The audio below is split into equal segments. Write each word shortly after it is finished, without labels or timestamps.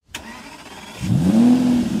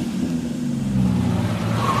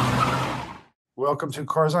Welcome to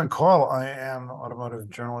Cars on Call. I am automotive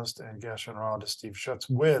journalist and gastroenterologist Steve Schutz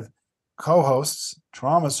with co-hosts,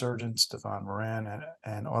 trauma surgeon Stephan Moran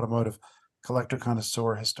and automotive collector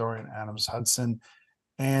connoisseur historian Adams Hudson.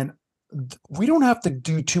 And we don't have to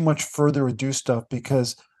do too much further ado stuff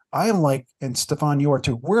because I am like, and Stephan, you are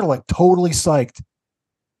too, we're like totally psyched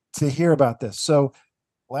to hear about this. So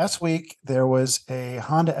last week there was a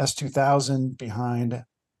Honda S2000 behind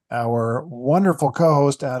our wonderful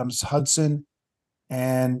co-host Adams Hudson.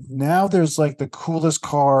 And now there's like the coolest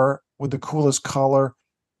car with the coolest color.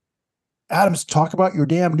 Adams, talk about your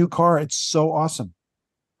damn new car. It's so awesome.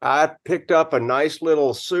 I picked up a nice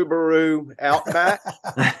little Subaru Outback.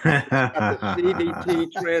 It's got the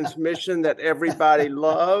CVT transmission that everybody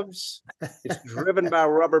loves. It's driven by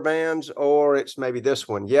rubber bands, or it's maybe this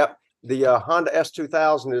one. Yep, the Honda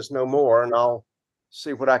S2000 is no more, and I'll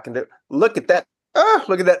see what I can do. Look at that.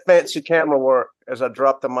 Look at that fancy camera work as I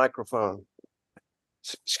drop the microphone.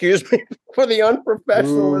 Excuse me for the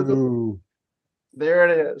unprofessionalism. Ooh. There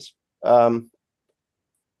it is.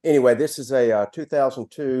 Anyway, this is a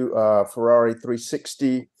 2002 Ferrari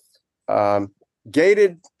 360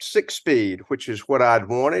 gated 6-speed, which is what I'd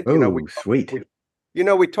wanted. Oh, sweet.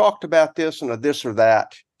 We talked about this and a this or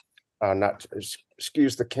that.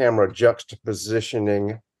 Excuse the camera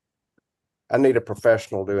juxtapositioning. I need a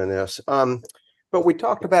professional doing this. But we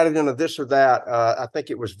talked about it in a this or that. I think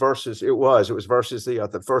it was versus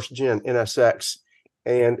the first gen NSX,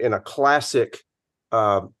 and in a classic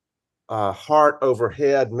heart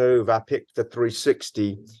overhead move, I picked the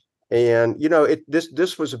 360. And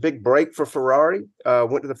this was a big break for Ferrari.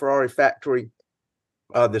 Went to the Ferrari factory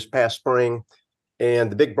this past spring,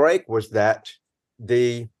 and the big break was that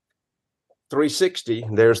the 360.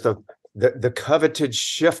 There's the coveted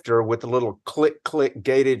shifter with the little click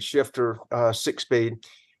gated shifter 6-speed.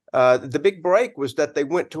 The big break was that they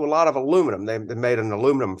went to a lot of aluminum. They made an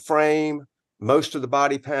aluminum frame. Most of the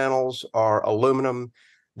body panels are aluminum.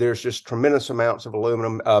 There's just tremendous amounts of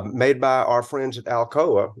aluminum made by our friends at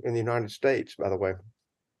Alcoa in the United States, by the way.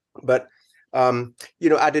 But I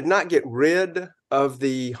did not get rid of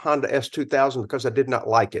the Honda S2000 because I did not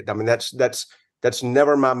like it. I mean, that's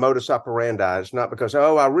never my modus operandi. It's not because,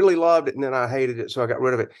 I really loved it and then I hated it, so I got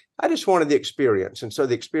rid of it. I just wanted the experience. And so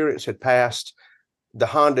the experience had passed. The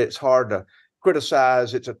Honda, it's hard to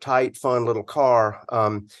criticize. It's a tight, fun little car.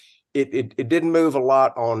 It didn't move a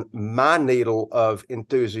lot on my needle of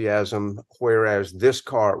enthusiasm, whereas this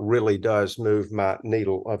car really does move my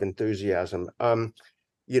needle of enthusiasm.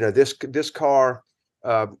 This car,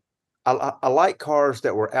 I like cars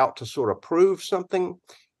that were out to sort of prove something.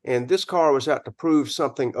 And this car was out to prove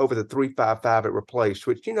something over the 355 it replaced,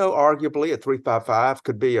 which, arguably a 355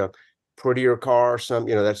 could be a prettier car.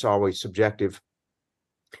 That's always subjective.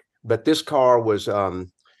 But this car was a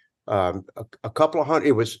couple of hundred.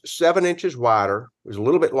 It was 7 inches wider. It was a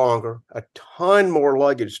little bit longer, a ton more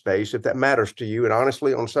luggage space, if that matters to you. And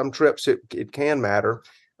honestly, on some trips, it can matter.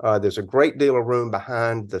 There's a great deal of room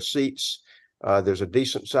behind the seats. There's a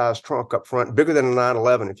decent sized trunk up front, bigger than a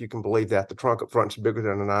 911, if you can believe that. The trunk up front is bigger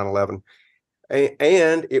than a 911.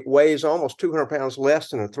 And it weighs almost 200 pounds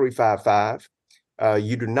less than a 355.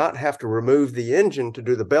 You do not have to remove the engine to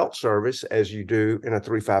do the belt service as you do in a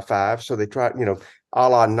 355. So they tried, a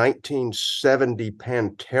la 1970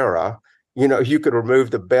 Pantera, you could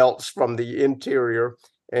remove the belts from the interior,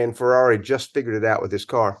 and Ferrari just figured it out with this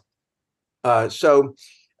car.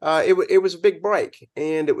 It was a big break,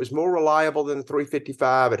 and it was more reliable than the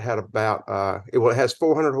 355. It had about it has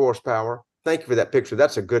 400 horsepower. Thank you for that picture.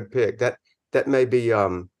 That's a good pick. That may be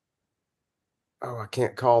I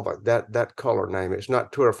can't call that color name. It's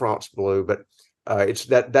not Tour de France blue, but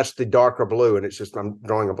that's the darker blue, and it's just, I'm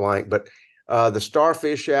drawing a blank. But the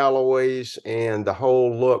starfish alloys and the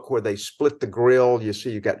whole look where they split the grille, you see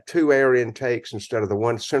you got 2 air intakes instead of the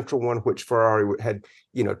one central one, which Ferrari had,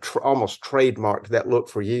 almost trademarked that look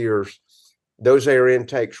for years. Those air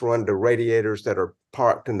intakes run to radiators that are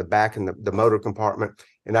parked in the back in the motor compartment.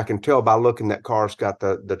 And I can tell by looking, that car's got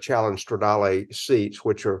the Challenge Stradale seats,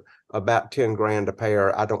 which are about 10 grand a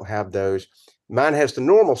pair. I don't have those. Mine has the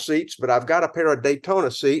normal seats, but I've got a pair of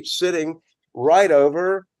Daytona seats sitting right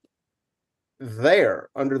over there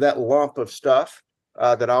under that lump of stuff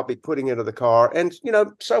that I'll be putting into the car. And,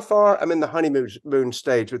 so far I'm in the honeymoon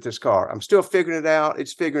stage with this car. I'm still figuring it out.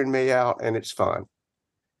 It's figuring me out, and it's fun.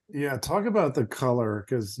 Yeah, talk about the color,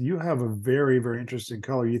 because you have a very, very interesting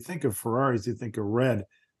color. You think of Ferraris, you think of red,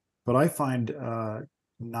 but I find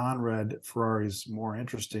non-red Ferraris more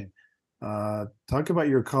interesting. Talk about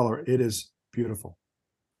your color. It is beautiful.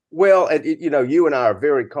 Well, and you and I are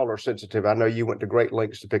very color sensitive. I know you went to great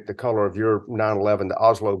lengths to pick the color of your 911, the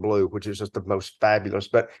Oslo blue, which is just the most fabulous.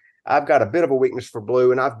 But I've got a bit of a weakness for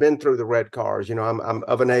blue, and I've been through the red cars. I'm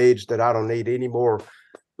of an age that I don't need any more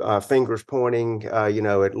fingers pointing.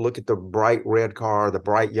 Look at the bright red car, the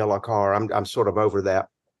bright yellow car. I'm sort of over that.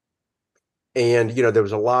 And there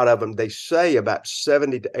was a lot of them. They say about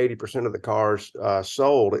 70 to 80% of the cars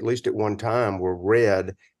sold, at least at one time, were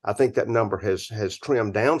red. I think that number has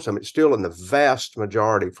trimmed down some. It's still in the vast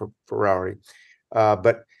majority for Ferrari,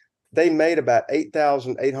 but they made about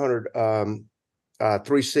 8,800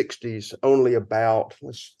 360s. Only about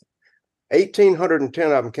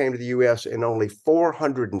 1,810 of them came to the U.S. and only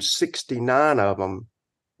 469 of them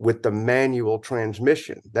with the manual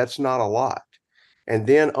transmission. That's not a lot. And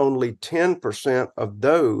then only 10% of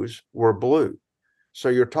those were blue. So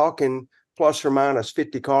you're talking plus or minus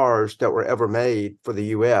 50 cars that were ever made for the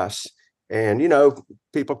US. And,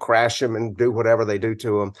 people crash them and do whatever they do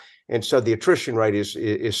to them. And so the attrition rate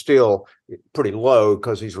is still pretty low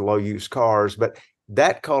because these are low use cars. But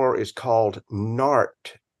that color is called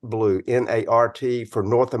NART Blue, NART, for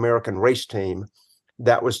North American Race Team.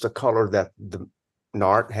 That was the color that the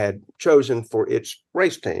NART had chosen for its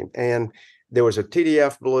race team. And there was a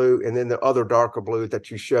TDF blue, and then the other darker blue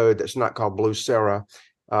that you showed that's not called Blue Sarah.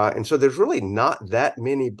 And so there's really not that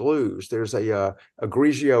many blues. There's a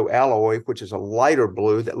Grigio alloy, which is a lighter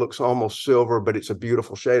blue that looks almost silver, but it's a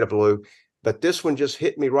beautiful shade of blue. But this one just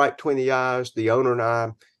hit me right between the eyes. The owner and I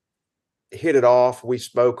hit it off. We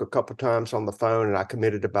spoke a couple of times on the phone, and I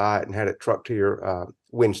committed to buy it and had it trucked here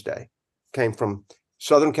Wednesday. Came from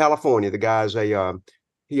Southern California. The guy's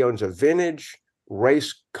he owns a vintage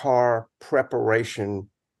race car preparation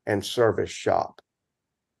and service shop.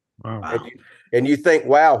 Wow. And you think,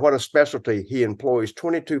 wow, what a specialty. He employs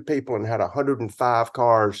 22 people and had 105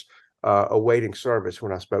 cars awaiting service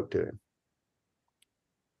when I spoke to him.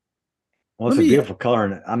 Well, it's a beautiful color.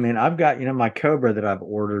 And I mean, I've got, my Cobra that I've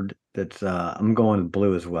ordered that's I'm going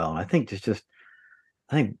blue as well. And I think I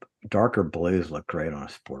think darker blues look great on a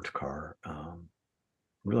sports car.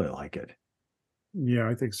 Really like it. Yeah,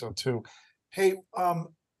 I think so too. Hey,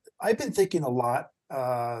 I've been thinking a lot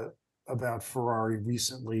about Ferrari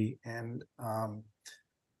recently, and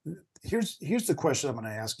here's the question I'm going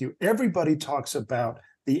to ask you. Everybody talks about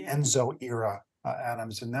the Enzo era,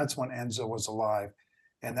 Adams, and that's when Enzo was alive,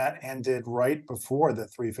 and that ended right before the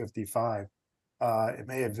 355. It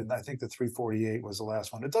may have been, I think the 348 was the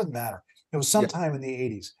last one. It doesn't matter. It was sometime in the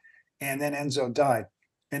 80s, and then Enzo died,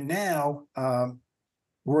 and now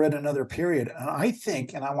we're at another period. And I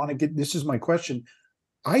think, and I want to get, this is my question,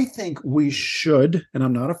 I think we should, and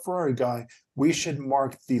I'm not a Ferrari guy, we should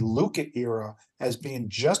mark the Luca era as being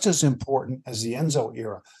just as important as the Enzo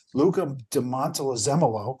era. Luca de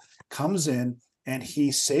Montezemolo comes in and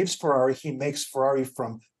he saves Ferrari. He makes Ferrari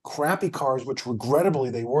from crappy cars, which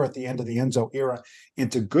regrettably they were at the end of the Enzo era,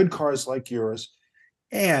 into good cars like yours.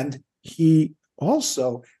 And he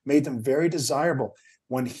also made them very desirable.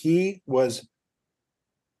 When he was,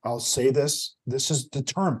 I'll say this is the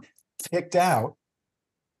term, kicked out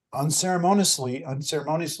unceremoniously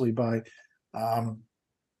by I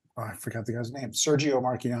forgot the guy's name, Sergio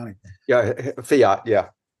Marchionni. Yeah, Fiat. Yeah,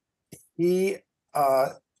 he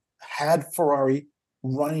had Ferrari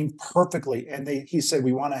running perfectly, and he said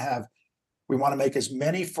we want to make as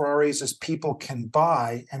many Ferraris as people can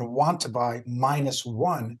buy and want to buy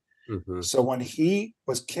 -1. Mm-hmm. So when he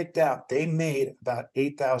was kicked out, they made about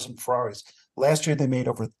 8,000 Ferraris. Last year they made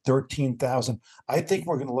over 13,000. I think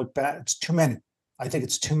we're going to look back. It's too many. I think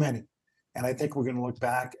it's too many. And I think we're going to look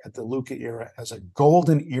back at the Luca era as a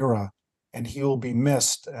golden era, and he will be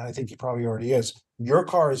missed. And I think he probably already is. Your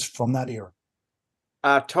car is from that era.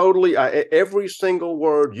 Every single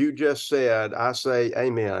word you just said, I say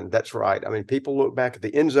amen. That's right. I mean, people look back at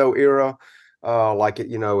the Enzo era, like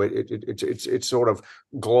it sort of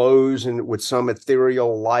glows and with some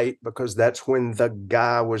ethereal light because that's when the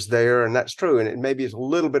guy was there, and that's true. And it maybe is a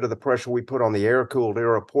little bit of the pressure we put on the air-cooled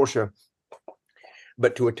era Porsche,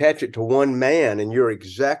 but to attach it to one man, and you're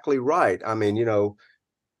exactly right. I mean,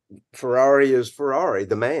 Ferrari is Ferrari,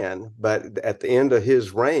 the man, but at the end of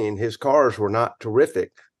his reign, his cars were not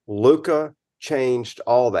terrific. Luca changed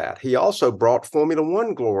all that. He also brought Formula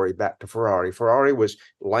One glory back to Ferrari. Ferrari was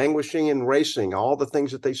languishing in racing, all the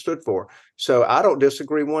things that they stood for. So I don't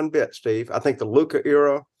disagree one bit, Steve. I think the Luca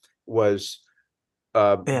era was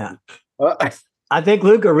I think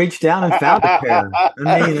Luca reached down and found the pair. I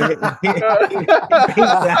mean, he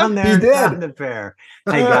reached down there and found the pair.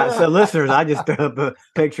 Hey, guys, so listeners, I just threw up a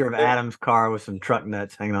picture of Adam's car with some truck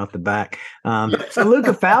nuts hanging off the back. So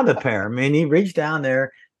Luca found a pair. I mean, he reached down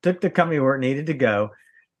there, took the company where it needed to go.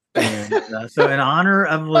 And so in honor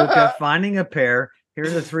of Luca finding a pair,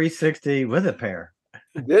 here's a 360 with a pair.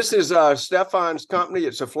 This is Stephan's company.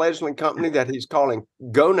 It's a fledgling company that he's calling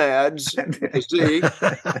Gonads with a Z. You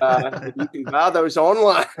can buy those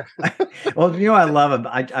online. Well, you know, I love it.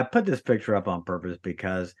 I put this picture up on purpose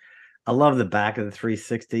because I love the back of the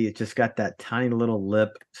 360. It's just got that tiny little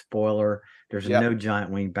lip spoiler. There's Yep. no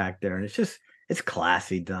giant wing back there. And it's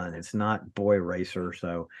classy done. It's not boy racer.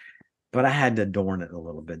 So, but I had to adorn it a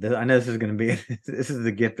little bit. I know this is going to be, this is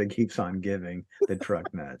the gift that keeps on giving, the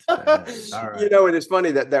truck nuts. But, all right. You know, and it's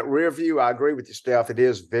funny that rear view, I agree with you, Steph. It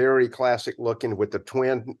is very classic looking with the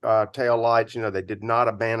twin tail lights. You know, they did not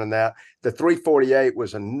abandon that. The 348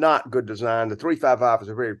 was a not good design. The 355 is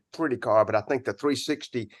a very pretty car, but I think the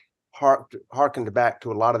 360 harkened back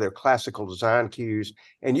to a lot of their classical design cues.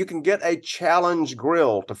 And you can get a challenge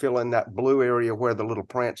grille to fill in that blue area where the little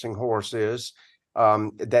prancing horse is.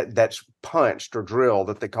 That's punched or drilled,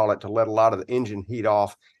 that they call it, to let a lot of the engine heat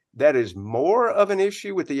off. That is more of an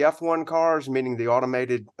issue with the F1 cars, meaning the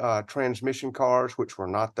automated transmission cars, which were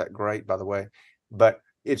not that great, by the way. But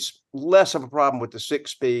it's less of a problem with the 6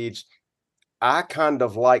 speeds. I kind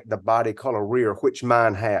of like the body color rear, which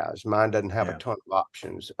mine has. Mine doesn't have a ton of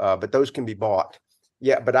options, but those can be bought.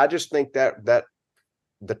 Yeah, but I just think that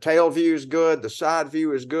the tail view is good, the side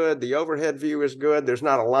view is good, the overhead view is good. There's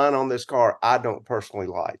not a line on this car I don't personally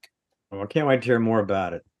like. Well, I can't wait to hear more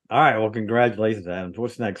about it. All right. Well, congratulations, Adams.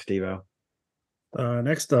 What's next, Steve-O?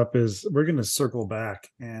 Next up is we're going to circle back,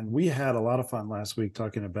 and we had a lot of fun last week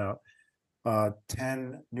talking about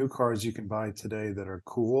 10 new cars you can buy today that are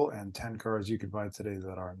cool and 10 cars you can buy today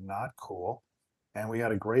that are not cool. And we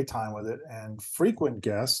had a great time with it. And frequent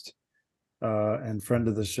guest and friend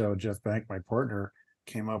of the show, Jeff Bank, my partner,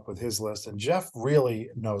 came up with his list. And Jeff really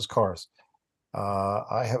knows cars.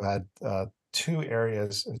 I have had two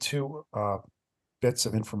bits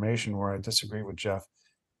of information where I disagree with Jeff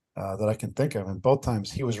that I can think of, and both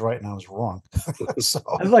times he was right and I was wrong. So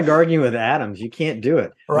I was like arguing with Adams. You can't do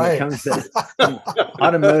it when right. it comes to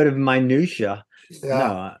automotive minutia. Yeah,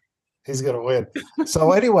 No, he's gonna win.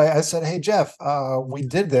 So anyway, I said, "Hey Jeff, we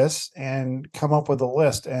did this and come up with a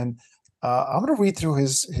list, and I'm going to read through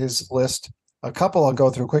his list. A couple I'll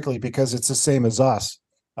go through quickly because it's the same as us.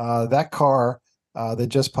 That car that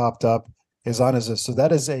just popped up is on his list. So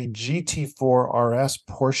that is a GT4 RS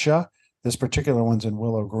Porsche. This particular one's in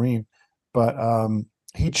Willow Green, but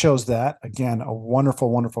he chose that. Again, a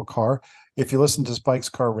wonderful, wonderful car. If you listen to Spike's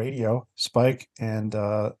Car Radio, Spike and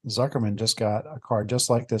Zuckerman just got a car just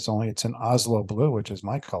like this, only it's an Oslo blue, which is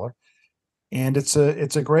my color. And it's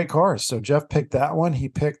a great car. So Jeff picked that one. He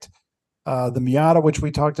picked the Miata, which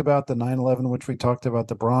we talked about, the 911, which we talked about,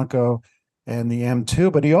 the Bronco, and the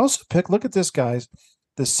M2. But he also picked, look at this, guys,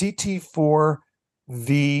 the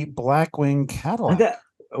CT4V Blackwing Cadillac.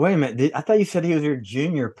 Wait a minute. I thought you said he was your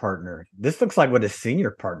junior partner. This looks like what a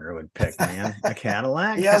senior partner would pick, man. A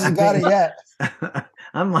Cadillac? He hasn't got it yet.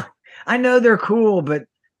 I'm like, I know they're cool, but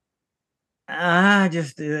I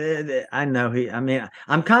know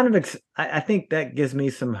I'm kind of, I think that gives me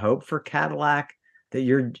some hope for Cadillac, that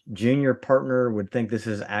your junior partner would think this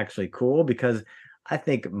is actually cool, because I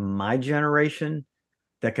think my generation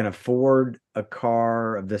that can afford a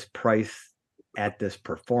car of this price at this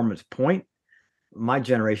performance point, my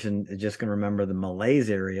generation is just going to remember the malaise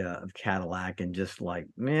area of Cadillac and just like,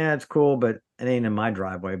 man, it's cool, but it ain't in my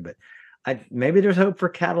driveway. But maybe there's hope for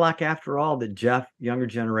Cadillac after all, that Jeff, younger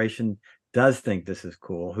generation, does think this is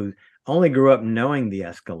cool, who only grew up knowing the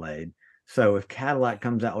Escalade. So if Cadillac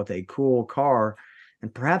comes out with a cool car,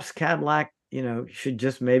 and perhaps Cadillac, should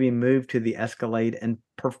just maybe move to the Escalade and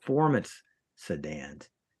performance sedans.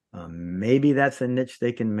 Maybe that's a niche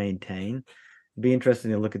they can maintain. Be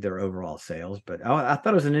interesting to look at their overall sales, but I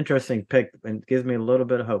thought it was an interesting pick and gives me a little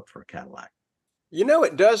bit of hope for Cadillac.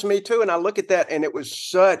 It does me too. And I look at that, and it was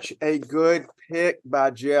such a good pick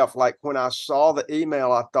by Jeff. Like when I saw the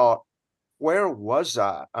email, I thought, where was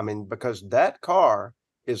I? I mean, because that car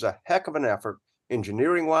is a heck of an effort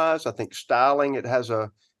engineering wise. I think styling, it has a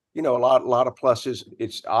lot of pluses.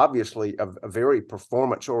 It's obviously a very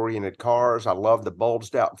performance oriented cars. I love the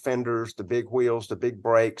bulged out fenders, the big wheels, the big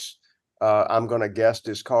brakes. I'm going to guess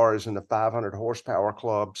this car is in the 500 horsepower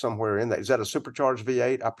club, somewhere in that. Is that a supercharged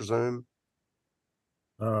V8, I presume?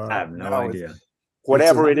 I have no idea.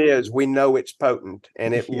 Whatever it is, we know it's potent,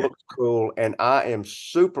 and it looks cool. And I am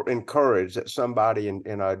super encouraged that somebody in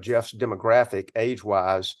Jeff's demographic,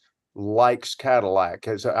 age-wise, likes Cadillac.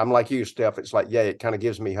 Because I'm like you, Steph. It's like, it kind of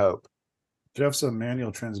gives me hope. Jeff's a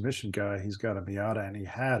manual transmission guy. He's got a Miata, and he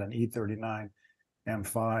had an E39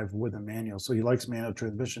 M5 with a manual, so he likes manual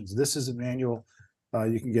transmissions. This is a manual.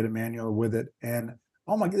 You can get a manual with it, and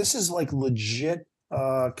Oh my, this is like legit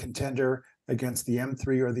contender against the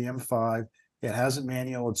M3 or the M5. It has a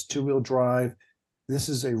manual, it's two-wheel drive. This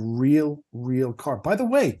is a real car. By the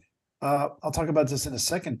way, I'll talk about this in a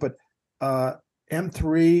second, but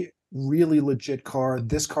M3, really legit car.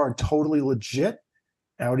 This car, totally legit.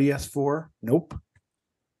 Audi S4, nope.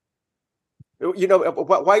 You know,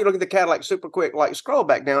 while you look at the Cadillac super quick, like scroll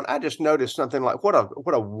back down, I just noticed something like what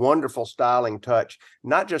a wonderful styling touch.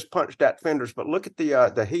 Not just punched out fenders, but look at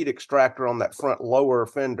the heat extractor on that front lower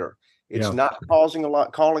fender. It's Yeah. not calling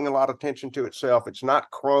a lot of attention to itself. It's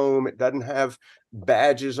not chrome. It doesn't have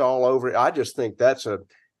badges all over it. I just think that's a,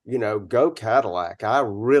 you know, go Cadillac. I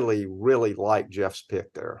really like Jeff's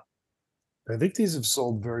pick there. I think these have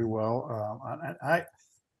sold very well.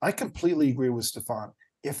 I completely agree with Stephan.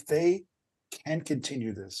 If they can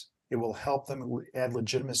continue this, it will help them add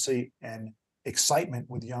legitimacy and excitement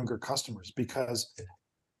with younger customers, because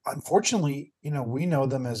unfortunately, you know, we know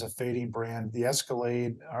them as a fading brand. The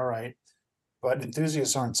Escalade, all right, but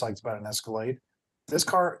enthusiasts aren't psyched about an Escalade. This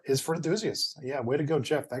car is for enthusiasts. Yeah, way to go,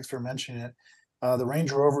 Jeff. Thanks for mentioning it. The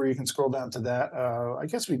Range Rover, you can scroll down to that. I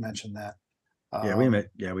guess we mentioned that.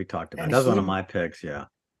 We talked about it. and That was one he- of my picks. Yeah.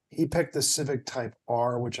 He picked the Civic Type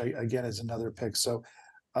R, which again is another pick. So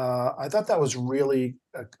I thought that was really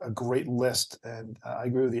a great list, and I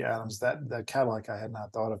agree with you, Adams. That Cadillac I had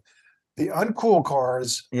not thought of. The uncool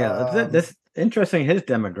cars. Yeah. This interesting. His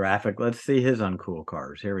demographic. Let's see his uncool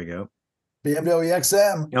cars. Here we go. BMW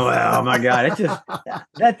XM. Oh my God. It's just,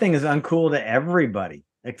 that thing is uncool to everybody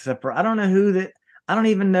except for, I don't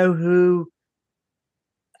even know who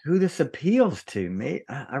this appeals to me.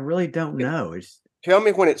 I really don't know. It's Tell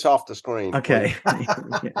me when it's off the screen. okay.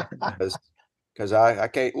 Because I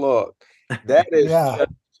can't look. That is Yeah.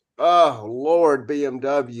 just, oh Lord,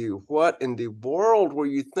 BMW. What in the world were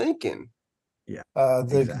you thinking?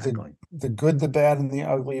 Exactly. The good, the bad, and the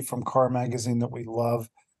ugly from Car Magazine that we love.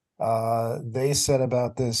 They said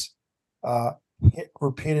about this, hit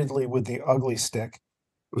repeatedly with the ugly stick.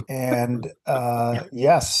 And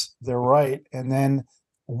yes, they're right. And then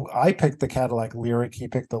I picked the Cadillac Lyric. He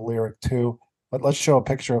picked the Lyric too. But let's show a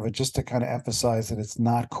picture of it just to kind of emphasize that it's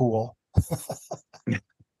not cool.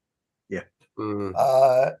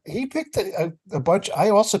 He picked a bunch.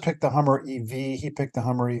 I also picked the Hummer EV. He picked the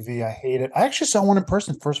Hummer EV. I hate it. I actually saw one in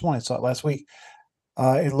person. First one I saw it last week.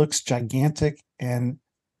 It looks gigantic, and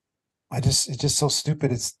it's just so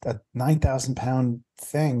stupid. It's a 9,000 pound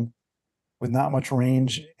thing with not much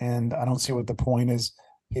range, and I don't see what the point is.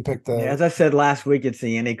 He picked the. As I said last week, it's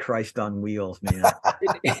the Antichrist on wheels, man.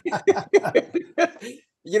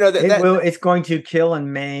 You know it's going to kill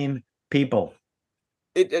and maim people.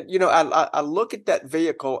 You know, I look at that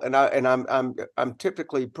vehicle, and I'm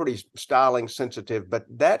typically pretty styling sensitive, but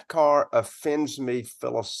that car offends me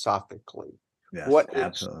philosophically. Yes, what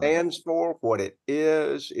absolutely. it stands for, what it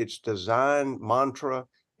is, its design mantra,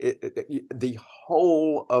 the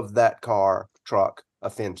whole of that truck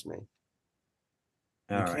offends me.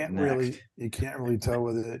 You can't really tow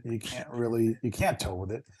with it. You can't tow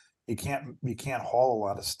with it. You can't haul a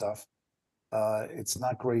lot of stuff. It's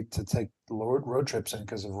not great to take road trips in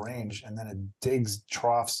because of range, and then it digs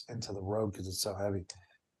troughs into the road because it's so heavy.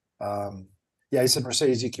 Yeah, he said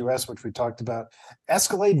Mercedes EQS, which we talked about.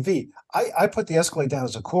 Escalade V. I put the Escalade down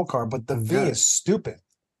as a cool car, but the V is stupid.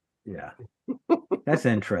 Yeah, that's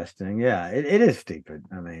interesting. Yeah, it is stupid.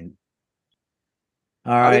 I mean,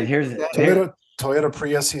 all right. Here's Toyota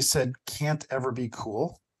Prius. He said can't ever be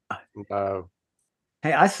cool.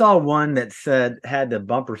 Hey, I saw one that had the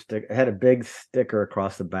bumper sticker, had a big sticker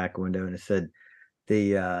across the back window, and it said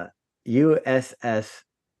the USS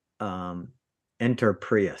Enter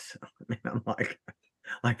Prius. I mean, I'm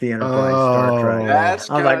like the Enterprise Star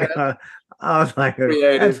Trek. I was like,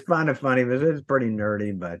 that's kind of funny, but it's pretty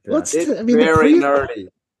nerdy. But it's very nerdy.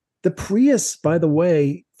 The Prius, by the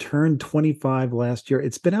way, turned 25 last year.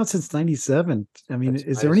 It's been out since 97. I mean,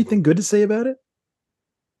 is there anything good to say about it?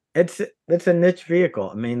 It's a niche vehicle.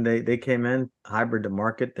 I mean, they came in hybrid to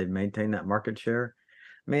market. They've maintained that market share.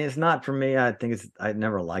 I mean, it's not for me. I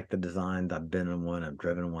never liked the designs. I've been in one. I've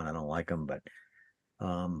driven one. I don't like them, but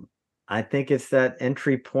I think it's that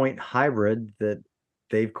entry point hybrid that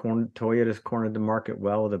Toyota's cornered the market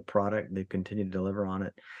well with a product. They've continued to deliver on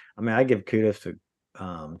it. I mean, I give kudos to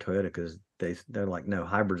Toyota because they're like, no,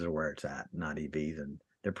 hybrids are where it's at, not EVs, and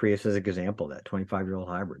their Prius is an example of that 25-year-old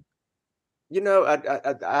hybrid. You know,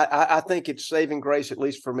 I think its saving grace, at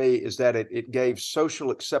least for me, is that it gave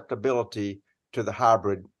social acceptability to the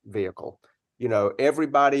hybrid vehicle. You know,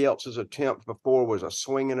 everybody else's attempt before was a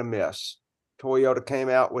swing and a miss. Toyota came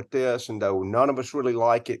out with this, and though none of us really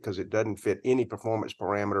like it because it doesn't fit any performance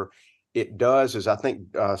parameter, it does, as I think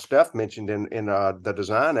Steph mentioned in the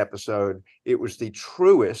design episode, it was the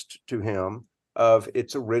truest to him of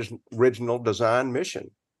its original design mission.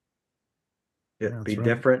 Be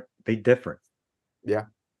different. Be different. Yeah.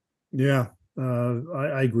 Yeah.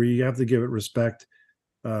 I agree. You have to give it respect.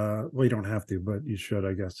 Well, you don't have to, but you should,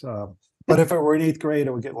 I guess. But if it were in 8th grade,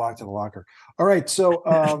 it would get locked in the locker. All right. So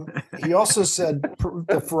he also said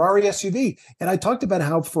the Ferrari SUV. And I talked about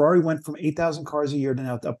how Ferrari went from 8,000 cars a year to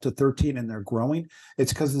now up to 13, and they're growing.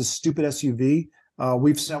 It's because of the stupid SUV.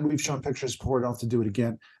 We've shown pictures before. I don't have to do it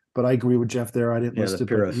again. But I agree with Jeff there. I didn't list it,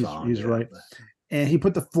 but he's right. And he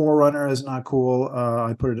put the Forerunner as not cool.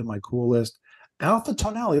 I put it in my cool list. Alpha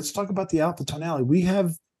Tonale. Let's talk about the Alpha Tonale. We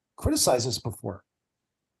have criticized this before.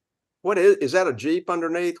 What is that, a Jeep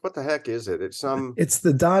underneath? What the heck is it? It's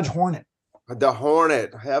the Dodge Hornet. The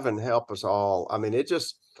Hornet. Heaven help us all. I mean,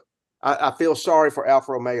 I feel sorry for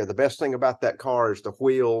Alfa Romeo. The best thing about that car is the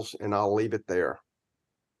wheels, and I'll leave it there.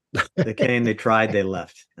 They came, they tried, they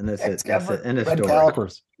left. And that's it. That's it. End of red story.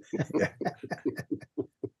 Calipers.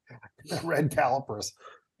 Red calipers.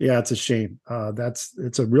 Yeah, it's a shame.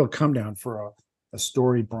 It's a real come down for a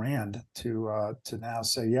storied brand to now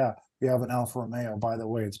say, yeah, we have an Alfa Romeo. By the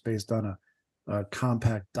way, it's based on a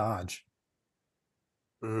compact Dodge.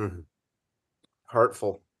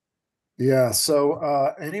 Hurtful. Yeah.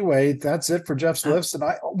 So anyway, that's it for Jeff's list, and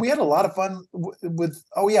we had a lot of fun with.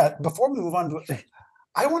 Oh yeah, before we move on,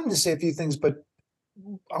 I wanted to say a few things, but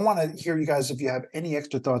I want to hear you guys if you have any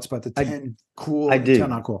extra thoughts about the 10 cool. I do. 10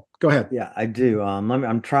 not cool. Go ahead. Yeah, I do.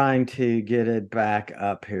 I'm trying to get it back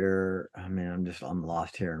up here. I mean, I'm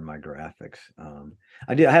lost here in my graphics.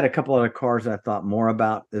 I had a couple other cars that I thought more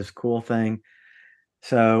about this cool thing.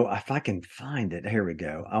 So if I can find it, here we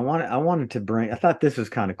go. I wanted to bring. I thought this was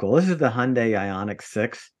kind of cool. This is the Hyundai Ioniq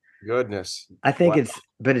 6. Goodness. I think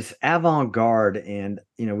it's avant-garde, and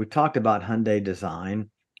we talked about Hyundai design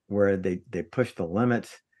where they push the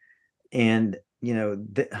limits, and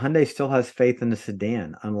Hyundai still has faith in the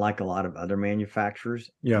sedan, unlike a lot of other manufacturers.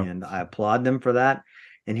 Yeah. And I applaud them for that.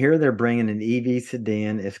 And here they're bringing an EV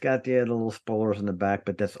sedan. It's got the little spoilers in the back,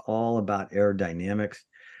 but that's all about aerodynamics.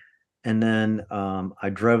 And then I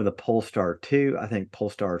drove the Polestar 2. I think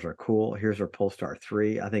Polestars are cool. Here's our Polestar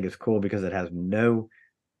 3. I think it's cool because it has no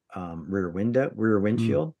rear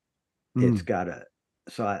windshield. It's got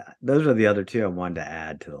those are the other two I wanted to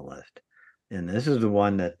add to the list. And this is the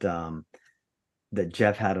one that that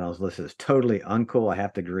Jeff had on his list. Is totally uncool. I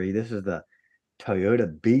have to agree. This is the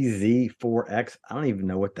Toyota BZ4X. I don't even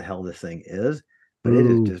know what the hell this thing is, but it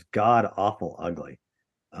is just god awful ugly.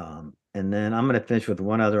 And then I'm going to finish with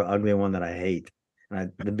one other ugly one that I hate.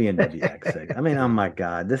 The BMW X6. I mean, oh my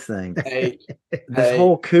God, this thing, this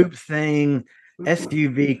whole coupe thing,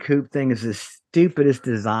 SUV coupe thing is the stupidest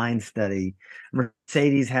design study.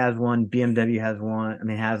 Mercedes has one, BMW has one. I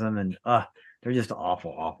mean, has them, and they're just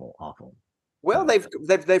awful, awful, awful. Well, they've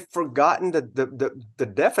forgotten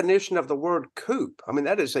the definition of the word coupe. I mean,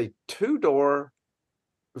 that is a 2-door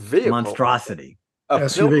vehicle. Monstrosity.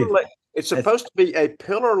 It's supposed to be a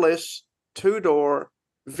pillarless 2-door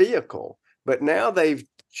vehicle, but now they've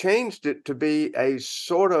changed it to be a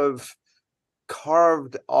sort of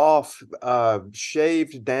carved off,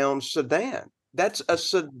 shaved down sedan. That's a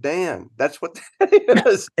sedan. That's what that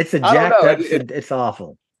is. It's a jacked up. It's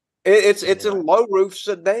awful. It's a low roof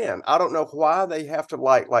sedan. I don't know why they have to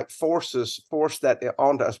like force that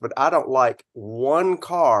onto us, but I don't like one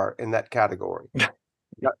car in that category.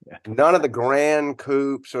 None of the Grand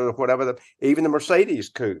Coupes or whatever, even the Mercedes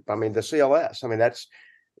Coupe. I mean, the CLS. I mean,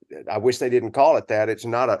 I wish they didn't call it that. It's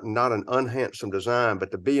not an unhandsome design,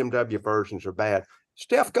 but the BMW versions are bad.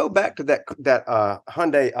 Steph, go back to that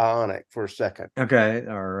Hyundai Ioniq for a second. Okay,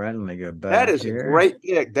 all right. Let me go back. That is a great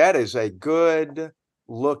pick. That is a good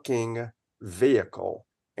looking vehicle.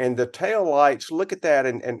 And the tail lights, look at that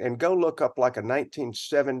and go look up like a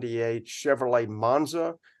 1978 Chevrolet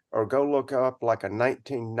Monza, or go look up like a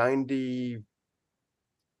 1994-5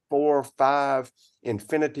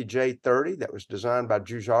 Infiniti J30 that was designed by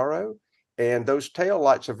Giugiaro. And those tail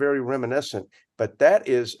lights are very reminiscent, but that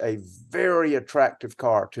is a very attractive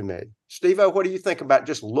car to me. Steve-O, what do you think about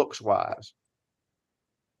just looks wise?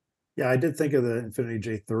 Yeah, I did think of the Infiniti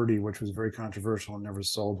J30, which was very controversial and never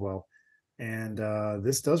sold well. And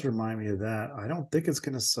this does remind me of that. I don't think it's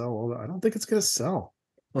going to sell. I don't think it's going to sell.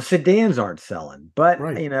 Well, sedans aren't selling, but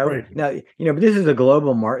now, but this is a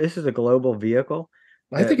global market. This is a global vehicle.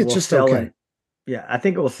 I think it's just okay. I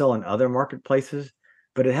think it will sell in other marketplaces,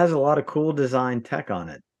 but it has a lot of cool design tech on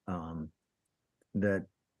it. That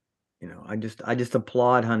I just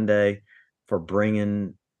applaud Hyundai for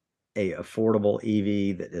bringing a affordable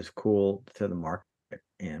EV that is cool to the market.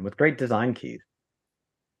 and with great design keys.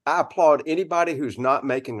 I applaud anybody who's not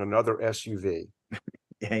making another SUV.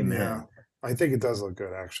 Amen. Yeah, I think it does look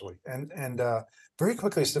good actually. And very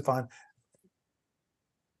quickly, Stefan,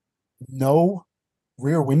 no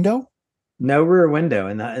rear window. No rear window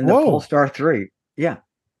in the Whoa. Polestar 3. Yeah.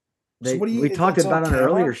 So what do you? We talked it's all about on an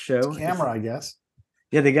camera? earlier It's show. camera, I guess.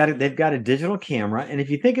 Yeah, they've got a digital camera. And if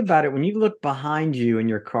you think about it, when you look behind you in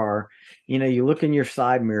your car, you look in your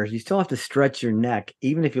side mirrors, you still have to stretch your neck,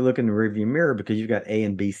 even if you look in the rearview mirror, because you've got A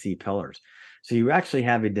and B, C pillars. So you actually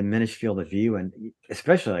have a diminished field of view. And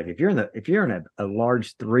especially like if you're in a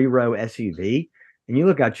large 3-row SUV and you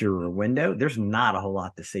look out your window, there's not a whole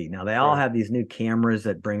lot to see. Now they all have these new cameras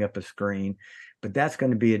that bring up a screen, but that's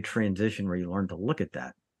going to be a transition where you learn to look at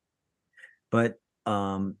that. But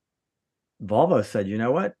Volvo said, you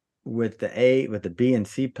know what? With the B and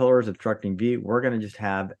C pillars obstructing view, we're going to just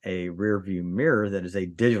have a rear view mirror that is a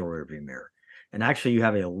digital rear view mirror. And actually you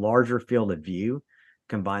have a larger field of view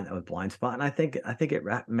combine that with blind spot. And I think it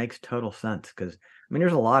makes total sense because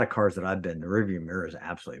there's a lot of cars that I've been, the rear view mirror is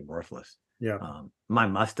absolutely worthless. Yeah. My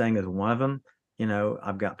Mustang is one of them.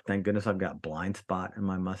 Thank goodness I've got blind spot in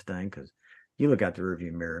my Mustang because you look out the rear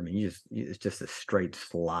view mirror. It's just a straight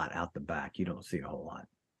slot out the back. You don't see a whole lot.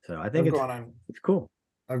 So I think it's cool.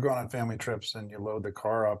 I've gone on family trips and you load the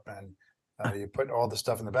car up and you put all the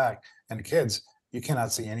stuff in the back and the kids, you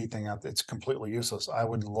cannot see anything out there. It's completely useless. I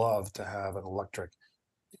would love to have an electronic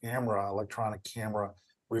camera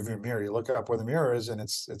rearview mirror. You look up where the mirror is and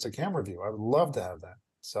it's a camera view. I would love to have that.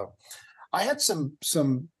 So I had some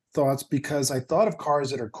thoughts because I thought of cars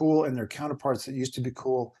that are cool and their counterparts that used to be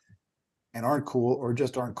cool and aren't cool or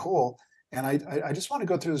just aren't cool. And I just want to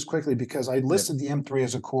go through this quickly because I listed the M3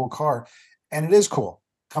 as a cool car, and it is cool.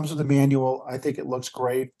 Comes with a manual. I think it looks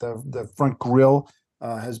great. The front grille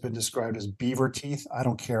has been described as beaver teeth. I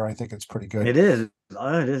don't care. I think it's pretty good. It is.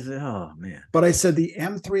 It is. Oh man. But I said the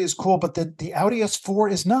M3 is cool, but the Audi S4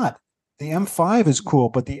 is not. The M5 is cool,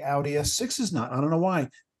 but the Audi S6 is not. I don't know why.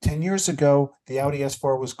 10 years ago, the Audi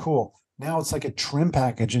S4 was cool. Now it's like a trim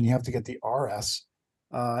package, and you have to get the RS.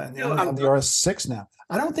 And they only have the RS6 now.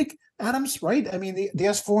 I don't think Adam's right. The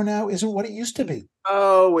S4 now isn't what it used to be.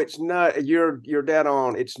 Oh, it's not. You're dead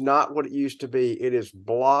on. It's not what it used to be. It is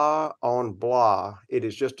blah on blah. It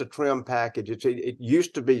is just a trim package. It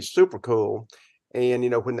used to be super cool, and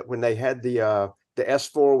when they had the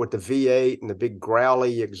S4 with the V8 and the big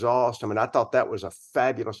growly exhaust, I thought that was a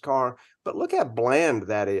fabulous car. But look how bland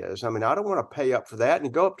that is. I don't want to pay up for that. And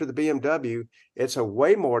you go up to the BMW, it's a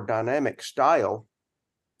way more dynamic style.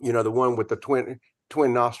 The one with the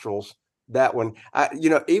twin nostrils, that one,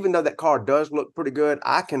 even though that car does look pretty good,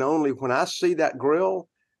 when I see that grill,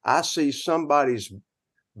 I see somebody's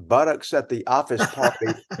buttocks at the office party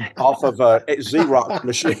off of a Xerox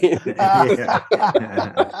machine.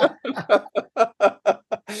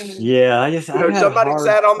 Yeah, somebody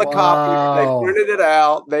sat on the copy, they printed it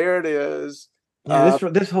out. There it is. Yeah,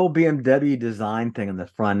 this whole BMW design thing on the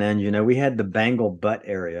front end, we had the Bangle butt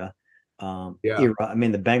area. Era,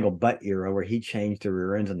 the Bangle butt era where he changed the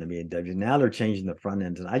rear ends on the BMW. Now they're changing the front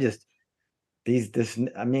ends, and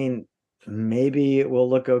maybe it will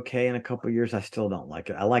look okay in a couple of years. I still don't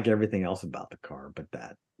like it. I like everything else about the car, but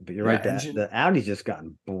you're right. The Audi's just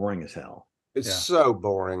gotten boring as hell. It's so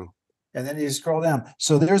boring. And then you scroll down.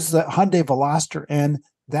 So there's the Hyundai Veloster N.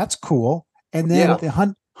 That's cool. And then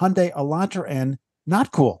the Hyundai Elantra N.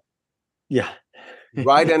 Not cool. Yeah.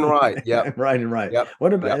 Right and right. Yeah. Right and right. Yep.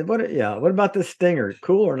 What about the Stinger?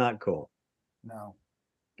 Cool or not cool?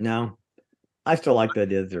 No. I still like the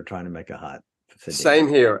idea that they're trying to make a hot sedan. Same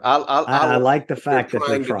here. I like the fact that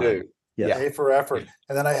they're trying. Yes. Pay for effort.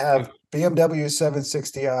 And then I have BMW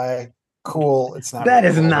 760i. Cool. It's not. That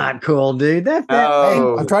is not cool, dude. Hey,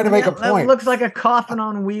 I'm trying to make a point. That looks like a coffin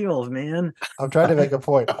on wheels, man. I'm trying to make a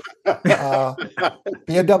point.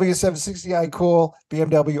 BMW 760i cool.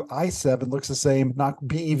 BMW i7 looks the same. Not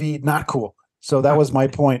BEV, not cool. So that was my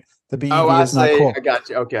point. The BEV is not cool. I got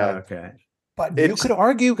you. Okay. But you could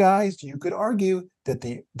argue, guys. You could argue that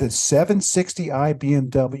the 760i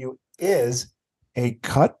BMW is a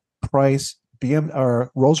cut price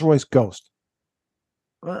or Rolls-Royce Ghost.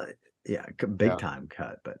 Well. Yeah, big time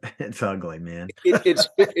cut, but it's ugly, man.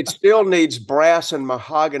 It still needs brass and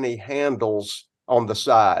mahogany handles on the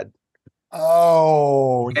side.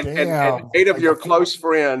 Oh, damn! And 8 of your close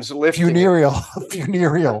friends lifting. Funereal.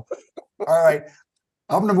 All right,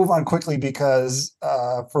 I'm going to move on quickly because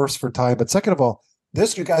first for time, but second of all,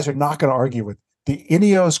 this you guys are not going to argue with. The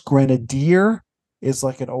Ineos Grenadier is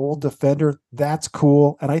like an old Defender. That's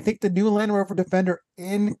cool, and I think the new Land Rover Defender,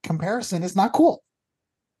 in comparison, is not cool.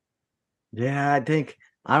 Yeah, I think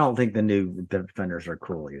I don't think the new Defenders are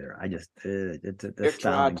cool either. I just the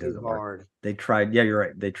styling doesn't work. Hard. They tried. Yeah, you're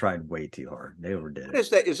right. They tried way too hard. They overdid What it. is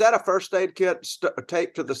that? Is that a first aid kit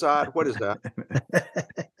taped to the side? What is that?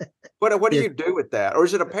 What do you do with that? Or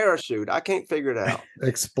is it a parachute? I can't figure it out.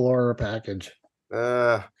 Explorer package.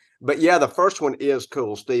 But yeah, the first one is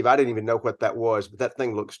cool, Steve. I didn't even know what that was, but that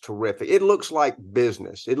thing looks terrific. It looks like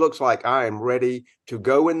business. It looks like I am ready to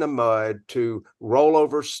go in the mud, to roll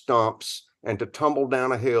over stumps, and to tumble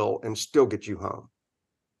down a hill and still get you home.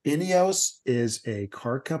 Ineos is a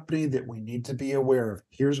car company that we need to be aware of.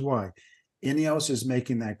 Here's why. Ineos is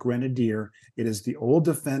making that Grenadier. It is the old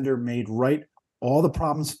Defender made right, all the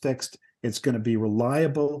problems fixed. It's going to be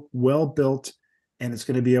reliable, well built, and it's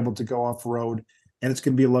going to be able to go off road, and it's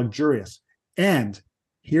going to be luxurious. And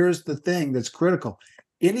here's the thing that's critical.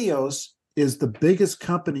 Ineos is the biggest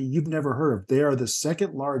company you've never heard of. They are the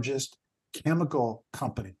second largest chemical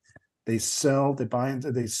company. They sell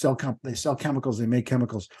chemicals, they make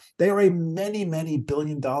chemicals. They are a many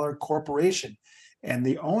billion-dollar corporation. And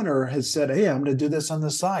the owner has said, hey, I'm going to do this on the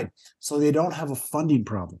side. So they don't have a funding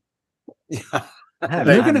problem. I've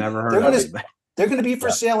They're never heard of it. They're going to be for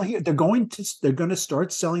sale here. They're going to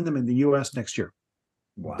start selling them in the US next year.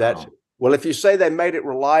 Wow. Well, if you say they made it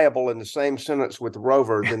reliable in the same sentence with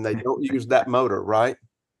Rover, then they don't use that motor, right?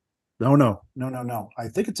 No. I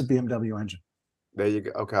think it's a BMW engine. There you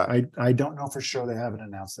go. Okay. I don't know for sure. They haven't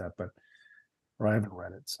announced that, or I haven't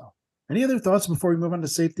read it. So any other thoughts before we move on to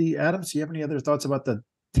safety? Adams, do you have any other thoughts about the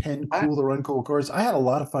 10 cool or uncool cars? I had a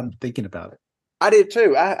lot of fun thinking about it. I did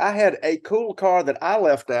too. I had a cool car that I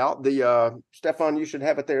left out. The Stefan, you should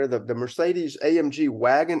have it there. The Mercedes AMG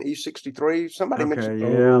wagon E63. Somebody mentioned.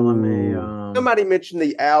 Yeah, let me. Somebody mentioned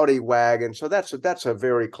the Audi wagon, so that's a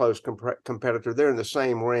very close competitor. They're in the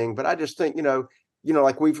same ring, but I just think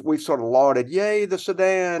like we've sort of lauded, yay the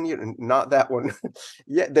sedan. Not that one.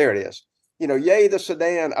 Yeah, there it is. Yay the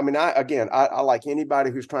sedan. I mean, I like anybody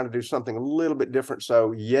who's trying to do something a little bit different.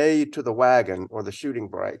 So yay to the wagon or the shooting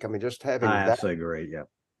brake. I mean, just having I that. absolutely agree. Yeah.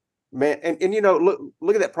 Man, and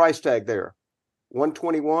look at that price tag there.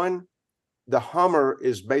 121. The Hummer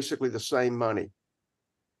is basically the same money.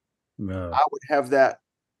 No. I would have that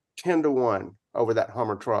 10-1 over that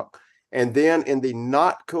Hummer truck. And then in the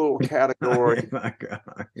not cool category, Oh my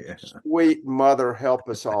God, yeah. Sweet mother help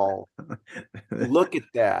us all. Look at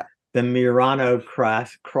that. The Murano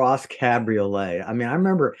Cross Cabriolet. I mean, I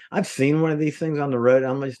remember I've seen one of these things on the road.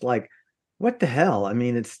 I'm just like, what the hell? I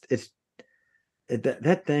mean,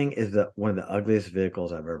 that thing is one of the ugliest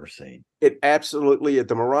vehicles I've ever seen. It absolutely is.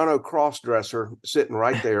 The Murano cross-dresser sitting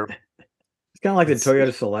right there. It's kind of like the Toyota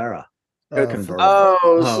Solara. So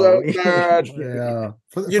bad. Yeah.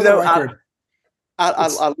 For the record,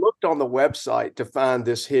 I looked on the website to find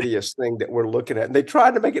this hideous thing that we're looking at, and they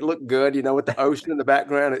tried to make it look good, with the ocean in the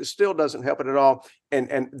background. It still doesn't help it at all.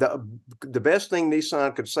 And the best thing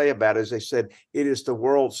Nissan could say about it is they said it is the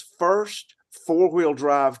world's first four-wheel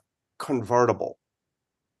drive convertible.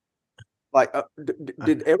 Like,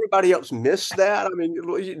 did everybody else miss that? I mean,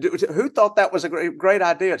 who thought that was a great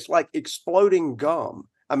idea? It's like exploding gum.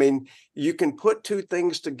 I mean, you can put two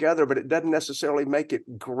things together, but it doesn't necessarily make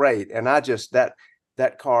it great. And I just that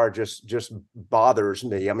car just bothers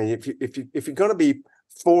me. I mean, if you're going to be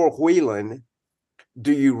four-wheeling,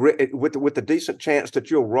 do you with a decent chance that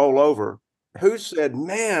you'll roll over? Who said,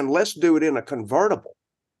 man, let's do it in a convertible?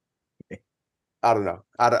 I don't know.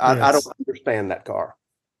 I don't understand that car.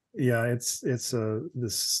 Yeah, it's this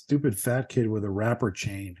stupid fat kid with a rapper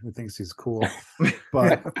chain who thinks he's cool,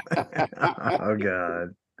 but oh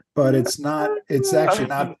God. But it's not. It's actually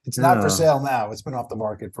not. It's not for sale now. It's been off the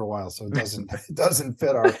market for a while, so it doesn't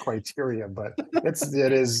fit our criteria. But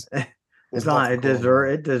it is. It's not. It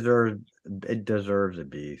deserves a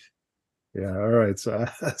beef. Yeah. All right. So. All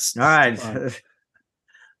right. All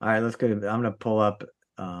right. Let's go. I'm going to pull up.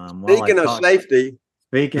 Speaking of safety.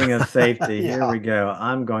 Speaking of safety, Yeah. Here we go.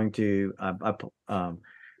 I'm going to.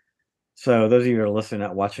 So those of you who are listening,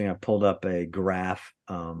 not watching, I pulled up a graph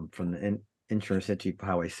from the Insurance Institute for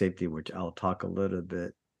Highway Safety, which I'll talk a little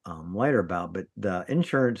bit later about. But the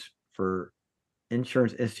Insurance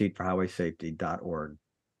Institute for Highway Safety.org. If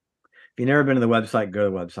you've never been to the website, go to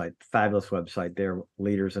the website. Fabulous website. They're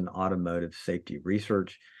leaders in automotive safety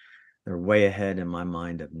research. They're way ahead in my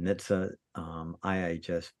mind of NHTSA.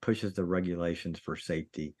 IIHS pushes the regulations for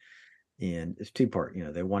safety, and it's two-part.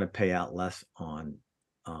 They want to pay out less on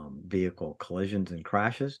vehicle collisions and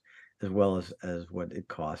crashes, as well as what it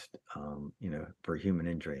costs, for human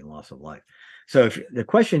injury and loss of life. So the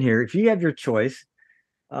question here, if you have your choice,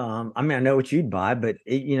 I know what you'd buy, but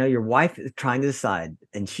your wife is trying to decide,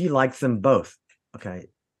 and she likes them both. Okay,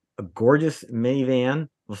 a gorgeous minivan,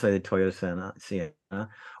 we'll say the Toyota Sienna,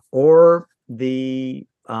 or the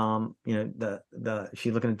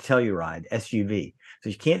she's looking at Telluride SUV.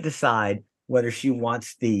 So she can't decide whether she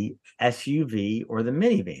wants the SUV or the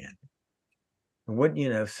minivan. What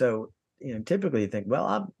typically you think,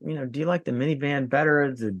 well, do you like the minivan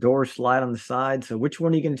better? The doors slide on the side. So which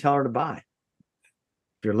one are you going to tell her to buy?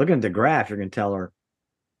 If you're looking at the graph, you're going to tell her,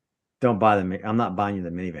 don't buy I'm not buying you the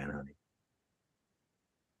minivan, honey.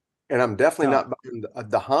 And I'm definitely not buying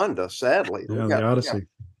the Honda, sadly. Yeah, the Odyssey.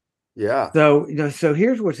 Yeah. So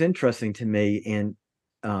here's what's interesting to me, and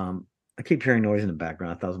I keep hearing noise in the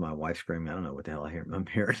background. I thought it was my wife screaming. I don't know what the hell I'm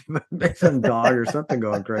hearing. Some dog or something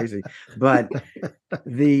going crazy. But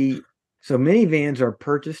so minivans are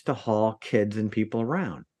purchased to haul kids and people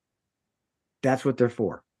around. That's what they're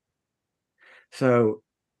for. So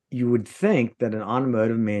you would think that an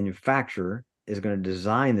automotive manufacturer is going to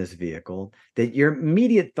design this vehicle, that your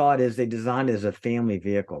immediate thought is they designed it as a family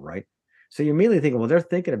vehicle, right? So you're immediately thinking, well, they're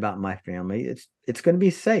thinking about my family. It's going to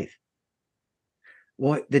be safe.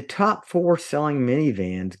 Well, the top 4 selling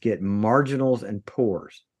minivans get marginals and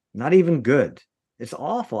pours, not even good. It's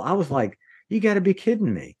awful. I was like, you got to be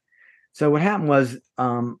kidding me. So what happened was,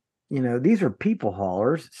 these are people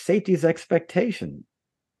haulers. Safety is expectation.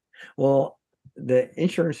 Well, the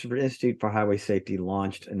Insurance Institute for Highway Safety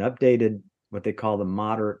launched an updated, what they call the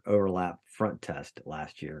moderate overlap front test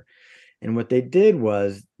last year. And what they did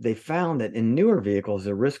was they found that in newer vehicles,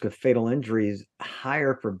 the risk of fatal injury is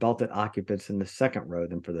higher for belted occupants in the second row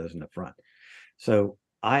than for those in the front. So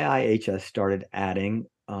IIHS started adding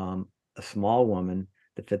a small woman,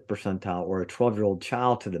 the 5th percentile, or a 12-year-old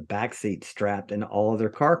child to the back seat strapped in all of their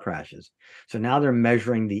car crashes. So now they're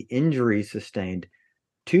measuring the injuries sustained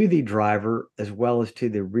to the driver as well as to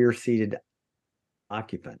the rear-seated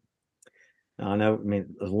occupant. I know, it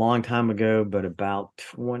was a long time ago, but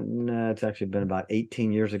it's actually been about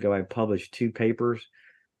 18 years ago, I published 2 papers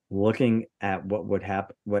looking at what would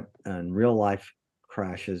happen, in real life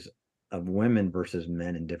crashes of women versus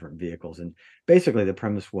men in different vehicles. And basically the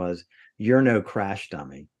premise was, you're no crash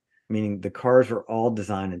dummy, meaning the cars are all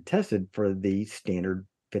designed and tested for the standard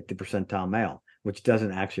 50 percentile male, which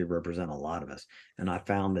doesn't actually represent a lot of us. And I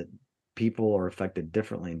found that people are affected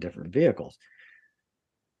differently in different vehicles.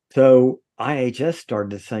 So IHS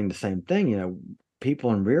started saying the same thing.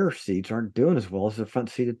 People in rear seats aren't doing as well as the front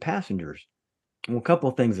seated passengers. Well, a couple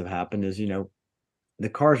of things have happened is, the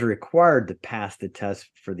cars are required to pass the test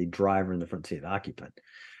for the driver and the front seat occupant.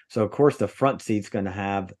 So of course the front seat's going to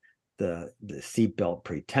have the seatbelt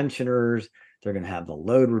pretensioners. They're going to have the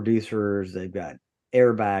load reducers. They've got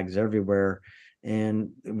airbags everywhere. And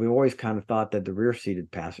we always kind of thought that the rear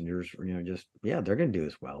seated passengers, they're going to do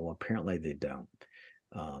as well. Well, apparently they don't.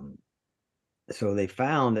 So they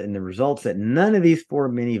found in the results that none of these 4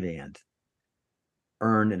 minivans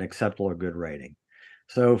earned an acceptable or good rating.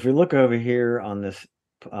 So if we look over here on this,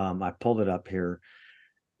 I pulled it up here,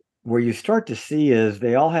 where you start to see is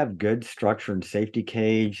they all have good structure and safety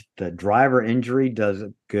cage. The driver injury does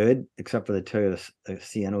good, except for the Toyota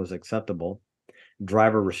Sienna was acceptable.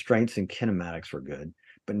 Driver restraints and kinematics were good.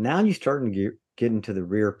 But now you're starting to get into the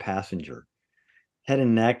rear passenger. Head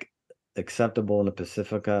and neck, acceptable in the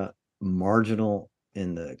Pacifica, marginal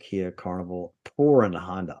in the Kia Carnival, poor in the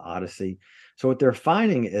Honda Odyssey. So what they're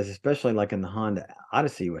finding is, especially like in the Honda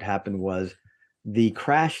Odyssey, what happened was the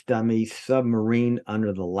crash dummy submarine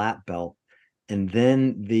under the lap belt, and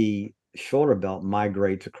then the shoulder belt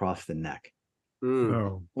migrates across the neck.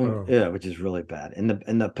 Yeah, which is really bad. In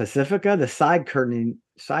the Pacifica, the side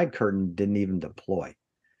curtain didn't even deploy.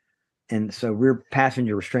 And so rear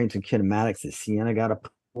passenger restraints and kinematics, the Sienna got a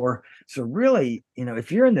poor. So really,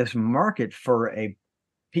 if you're in this market for a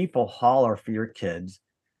people hauler for your kids,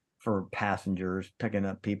 for passengers, picking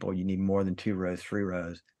up people, you need more than 2 rows, 3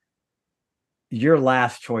 rows. Your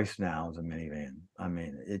last choice now is a minivan.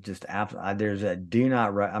 It just there's a do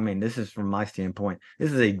not. This is from my standpoint.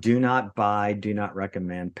 This is a do not buy, do not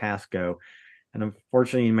recommend, pass go. And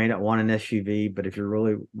unfortunately, you may not want an SUV, but if you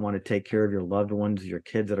really want to take care of your loved ones, your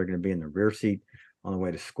kids that are going to be in the rear seat on the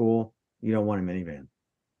way to school, you don't want a minivan.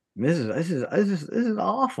 This is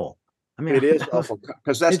awful. It is awful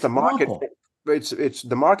because that's the market. Awful. It's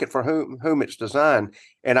the market for whom it's designed.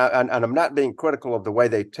 And I'm not being critical of the way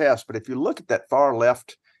they test, but if you look at that far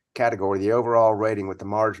left category, the overall rating with the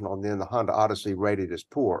marginal, and then the Honda Odyssey rated as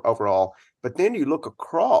poor overall, but then you look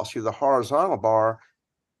across the horizontal bar,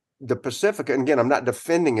 the Pacifica, and again, I'm not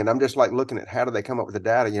defending it. I'm just like looking at how do they come up with the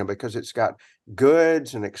data, because it's got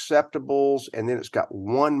goods and acceptables, and then it's got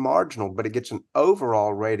 1 marginal, but it gets an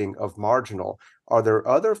overall rating of marginal. Are there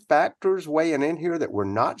other factors weighing in here that we're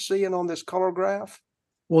not seeing on this color graph?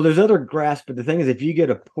 Well, there's other graphs, but the thing is, if you get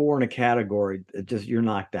a poor in a category, you're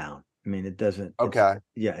knocked down. I mean, it doesn't. Okay.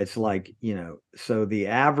 It's like, so the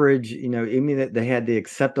average, I mean, that they had the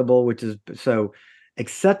acceptable, which is so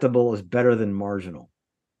acceptable is better than marginal.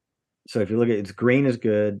 So if you look at it's green is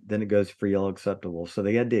good, then it goes for yellow acceptable. So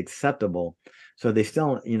they had the acceptable. So they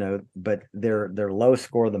still, but their low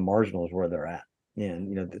score of the marginal is where they're at.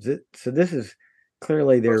 And so this is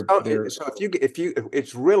clearly they're so if you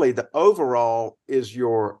it's really the overall is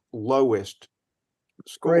your lowest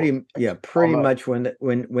score. Pretty much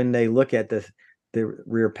when they look at this, the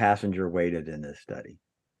rear passenger weighted in this study.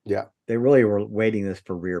 Yeah. They really were weighting this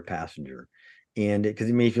for rear passenger. And because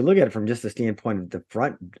I mean, if you look at it from just the standpoint of the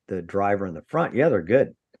front, the driver in the front, yeah, they're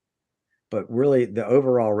good. But really, the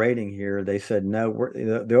overall rating here, they said no.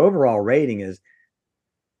 The overall rating is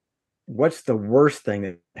what's the worst thing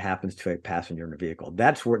that happens to a passenger in a vehicle.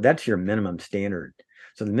 That's your minimum standard.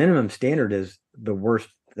 So the minimum standard is the worst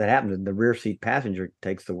that happens, and the rear seat passenger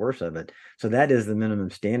takes the worst of it. So that is the minimum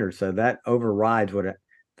standard. So that overrides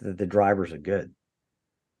the drivers are good.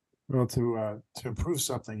 Well, to improve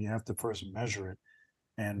something, you have to first measure it.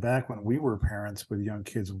 And back when we were parents with young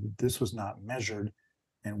kids, this was not measured.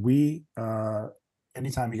 And we,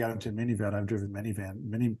 anytime you got into a minivan, I've driven many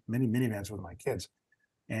minivans with my kids,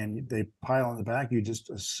 and they pile in the back. You just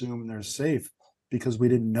assume they're safe because we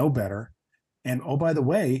didn't know better. And oh, by the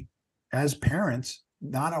way, as parents,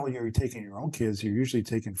 not only are you taking your own kids, you're usually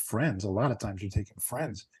taking friends. A lot of times you're taking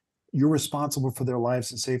friends. You're responsible for their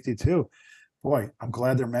lives and safety too. Boy, I'm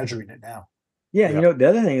glad they're measuring it now. Yeah, the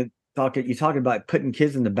other thing you talking about putting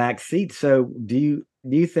kids in the back seat. So do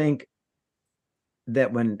you think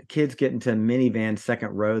that when kids get into a minivan second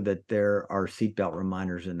row that there are seatbelt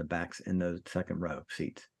reminders in the backs in those second row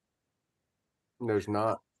seats? There's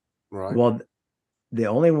not, right? Well, the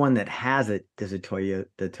only one that has it is the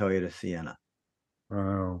Toyota Sienna.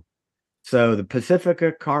 Oh. So the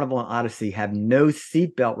Pacifica, Carnival, and Odyssey have no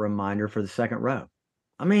seatbelt reminder for the second row.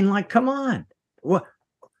 I mean, like, come on. What?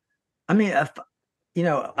 I mean, I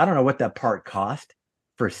don't know what that part cost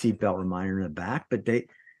for a seatbelt reminder in the back, but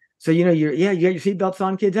you got your seatbelts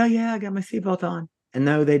on, kids. Oh yeah, I got my seatbelt on. And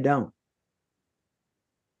no, they don't.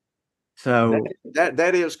 So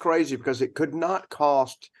that is crazy because it could not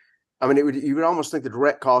cost. I mean, you would almost think the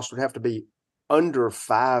direct cost would have to be under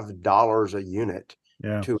 $5 a unit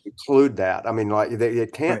to include that. I mean, like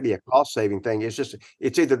it can't be a cost saving thing.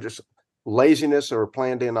 It's either just laziness or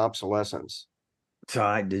planned in obsolescence. So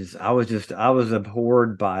I was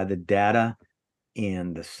abhorred by the data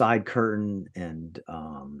and the side curtain and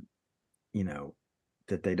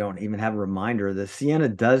that they don't even have a reminder. The Sienna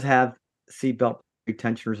does have seatbelt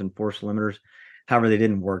retentioners and force limiters. However, they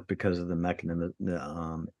didn't work because of the mechanism.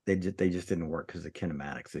 They just didn't work because of the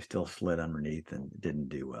kinematics. They still slid underneath and didn't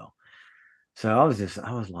do well. So I was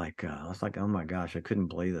like, oh my gosh, I couldn't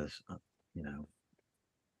believe this,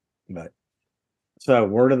 But so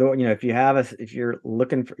word of the, if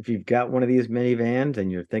you've got one of these minivans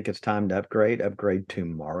and you think it's time to upgrade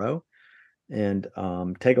tomorrow, and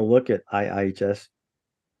take a look at IIHS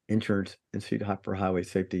Insurance Institute for Highway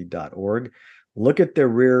Safety.org. Look at the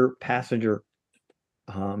rear passenger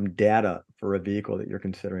data for a vehicle that you're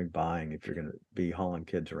considering buying if you're going to be hauling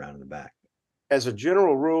kids around in the back. As a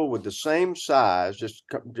general rule, with the same size, just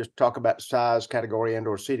talk about size, category,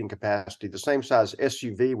 and/or seating capacity, the same size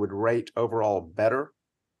SUV would rate overall better.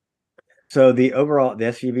 So the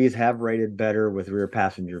SUVs have rated better with rear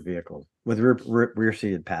passenger vehicles, with rear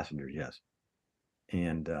seated passengers, yes.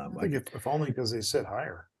 And I think if only because they sit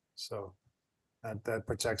higher, so that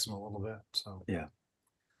protects them a little bit. So yeah.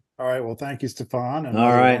 All right. Well, thank you, Stephan. And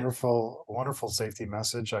all right, wonderful safety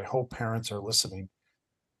message. I hope parents are listening.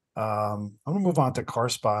 I'm going to move on to car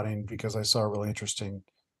spotting because I saw a really interesting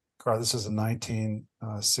car. This is a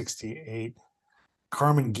 1968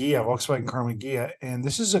 Karmann Ghia, Volkswagen Karmann Ghia. And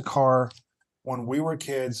this is a car, when we were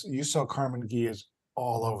kids, you saw Karmann Ghias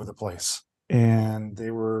all over the place. And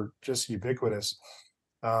they were just ubiquitous.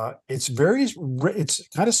 It's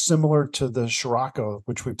kind of similar to the Scirocco,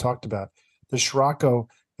 which we've talked about. The Scirocco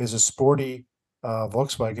is a sporty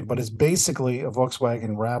Volkswagen, but it's basically a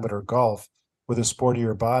Volkswagen Rabbit or Golf with a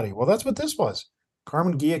sportier body. Well, that's what this was.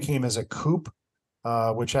 Karmann Ghia came as a coupe,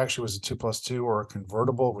 which actually was a 2+2, or a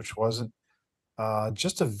convertible, which wasn't.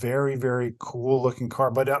 Just a very, very cool looking car,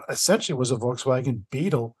 but essentially was a Volkswagen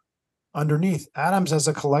Beetle underneath. Adams, as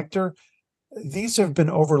a collector, these have been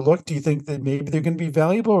overlooked. Do you think that maybe they're going to be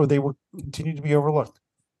valuable, or they will continue to be overlooked?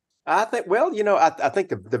 I think, I think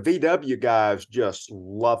the VW guys just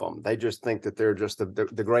love them. They just think that they're just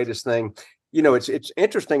the greatest thing. It's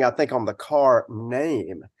interesting, I think, on the car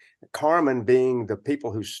name. Karmann being the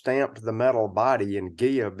people who stamped the metal body and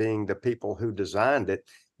Ghia being the people who designed it.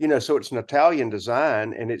 You know, so it's an Italian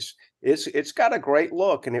design, and it's got a great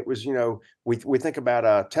look. And it was, you know, we think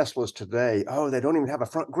about Teslas today. Oh, they don't even have a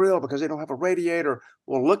front grille because they don't have a radiator.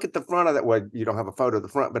 Well, look at the front of that. Well, you don't have a photo of the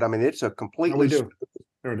front, but I mean, it's a No, completely we do.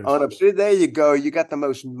 There it is. there you go. You got the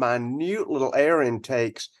most minute little air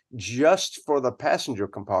intakes just for the passenger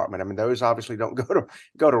compartment. I mean, those obviously don't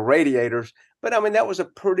go to radiators, but I mean, that was a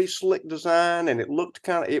pretty slick design, and it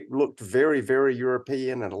looked very, very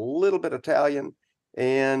European and a little bit Italian.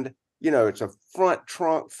 And, you know, it's a front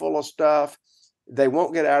trunk full of stuff. They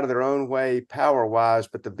won't get out of their own way power wise,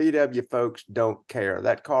 but the VW folks don't care.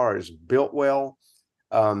 That car is built well.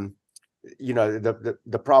 You know,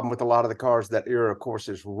 the problem with a lot of the cars that era, of course,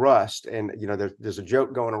 is rust. And, you know, there's a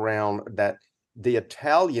joke going around that the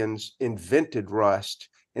Italians invented rust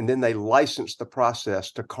and then they licensed the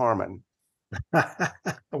process to Karmann.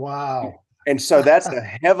 Wow. And so that's a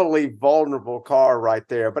heavily vulnerable car right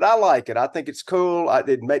there. But I like it. I think it's cool.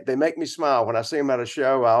 They make me smile when I see them at a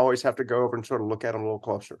show. I always have to go over and sort of look at them a little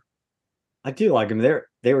closer. I do like them.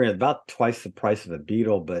 They were about twice the price of a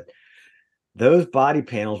Beetle, but those body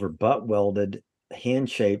panels were butt welded, hand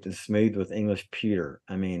shaped, and smooth with English pewter.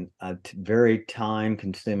 I mean, a very time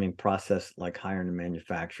consuming process, like higher end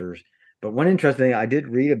manufacturers. But one interesting thing I did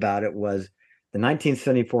read about it was the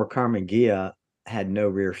 1974 Karmann Ghia had no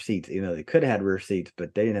rear seats, even though they could have had rear seats,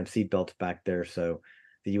 but they didn't have seat belts back there, so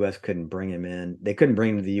the U.S. couldn't bring him in. They couldn't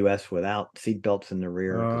bring him to the U.S. without seat belts in the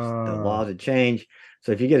rear because the laws had changed.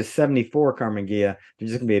 So if you get a 74 Karmann Ghia, there's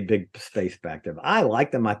just gonna be a big space back there. But I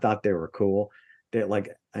liked them. I thought they were cool. They're like,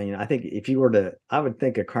 I mean, I think if you were to, I would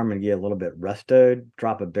think a Karmann Ghia a little bit restoed,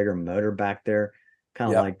 drop a bigger motor back there,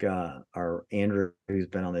 kind of like our Andrew, who's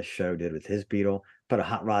been on this show, did with his Beetle. Put a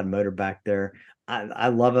hot rod motor back there. I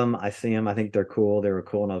love them. I see them. I think they're cool. They were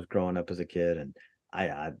cool when I was growing up as a kid, and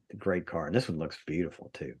I great car. And this one looks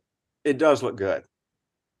beautiful too. It does look good.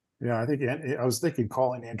 Yeah, I was thinking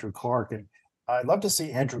calling Andrew Clark, and I'd love to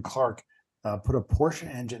see Andrew Clark put a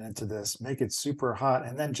Porsche engine into this, make it super hot,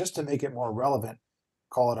 and then just to make it more relevant,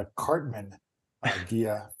 call it a Karmann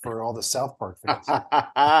Ghia for all the South Park fans.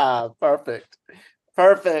 Perfect.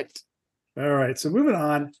 All right, so moving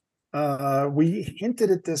on. We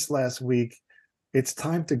hinted at this last week. It's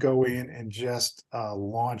time to go in and just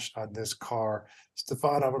launch on this car.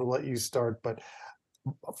 Stephan, I'm going to let you start, but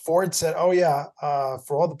Ford said, oh yeah,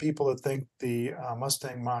 for all the people that think the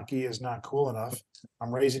Mustang Mach E is not cool enough,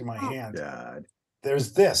 I'm raising my hand. God.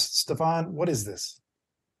 There's this. Stephan, what is this?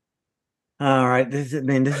 All right, this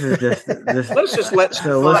is just this. Let's just let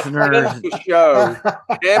the listeners the show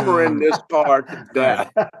hammering this part to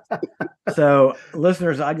death. So,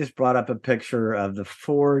 listeners, I just brought up a picture of the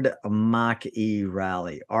Ford Mach E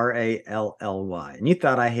Rally, Rally, and you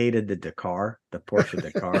thought I hated the Dakar, the Porsche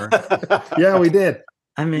Dakar. Yeah, we did.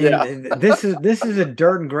 I mean, this is a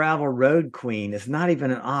dirt and gravel road queen. It's not even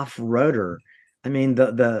an off-roader. I mean,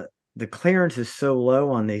 the clearance is so low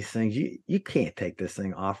on these things. You can't take this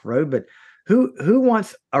thing off-road, but who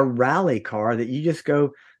wants a rally car that you just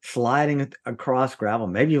go sliding across gravel?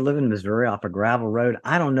 Maybe you live in Missouri off a gravel road.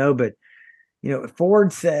 I don't know, but you know,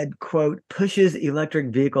 Ford said, quote, pushes electric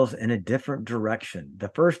vehicles in a different direction. The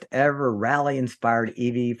first ever rally-inspired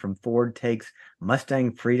EV from Ford takes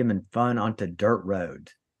Mustang freedom and fun onto dirt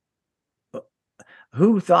roads.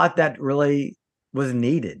 Who thought that really was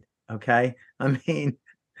needed? Okay. I mean,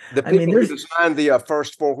 the people who designed the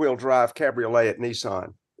first four-wheel drive cabriolet at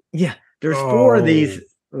Nissan. Yeah. There's four of these.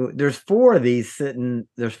 There's four of these sitting.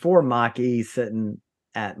 There's four Mach E's sitting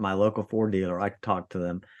at my local Ford dealer. I talked to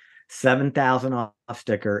them. 7,000 off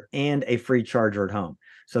sticker and a free charger at home.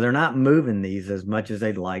 So they're not moving these as much as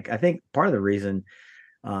they'd like. I think part of the reason,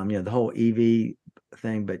 you know, the whole EV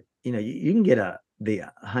thing, but you know, you can get the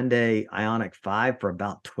Hyundai Ioniq 5 for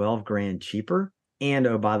about 12 grand cheaper. And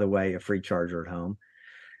oh, by the way, a free charger at home.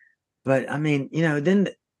 But I mean, you know, then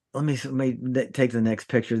let me take the next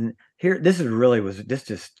picture. Here, this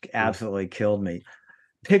just absolutely killed me.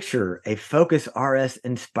 Picture a Focus RS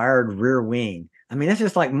inspired rear wing. I mean, that's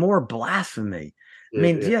just like more blasphemy. I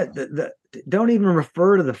mean, the don't even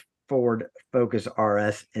refer to the Ford Focus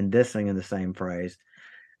RS and this thing in the same phrase.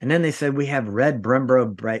 And then they said we have red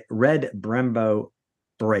Brembo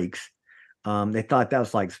brakes. They thought that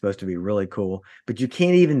was like supposed to be really cool, but you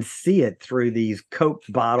can't even see it through these Coke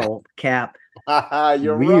bottle cap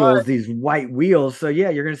wheels, right. These white wheels. So yeah,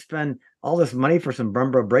 you're going to spend all this money for some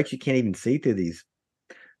Brembo brakes. You can't even see through these.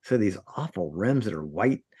 So these awful rims that are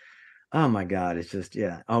white. Oh my God. It's just,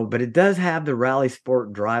 yeah. Oh, but it does have the Rally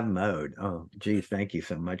Sport drive mode. Oh, geez. Thank you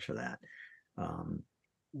so much for that.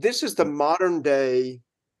 This is the modern day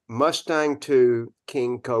Mustang 2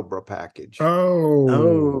 King Cobra package.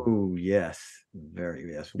 Oh, yes.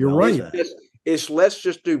 Very, yes. You're well right. said. It's let's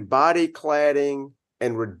just do body cladding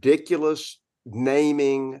and ridiculous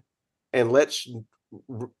naming, and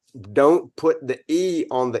don't put the E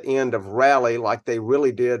on the end of rally like they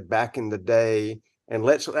really did back in the day. And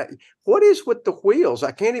what is with the wheels?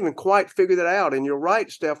 I can't even quite figure that out. And you're right,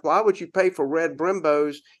 Steph. Why would you pay for red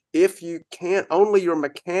Brembos if you can't, only your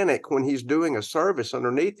mechanic when he's doing a service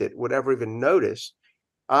underneath it would ever even notice?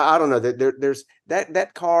 I don't know, there's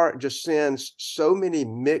that car just sends so many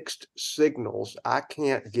mixed signals. I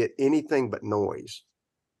can't get anything but noise.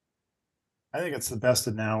 I think it's the best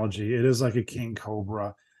analogy. It is like a King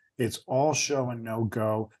Cobra. It's all show and no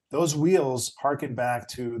go. Those wheels harken back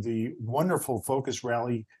to the wonderful Focus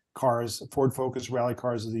Rally cars, Ford Focus Rally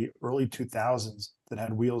cars of the early 2000s that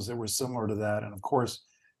had wheels that were similar to that. And of course,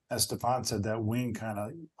 as Stephan said, that wing kind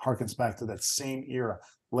of harkens back to that same era,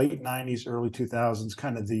 late 90s, early 2000s,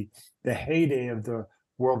 kind of the heyday of the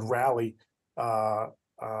World Rally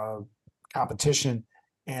competition.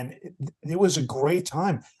 And it was a great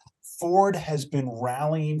time. Ford has been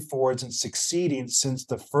rallying Fords and succeeding since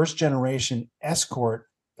the first generation Escort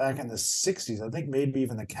back in the 60s. I think maybe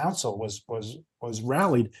even the Council was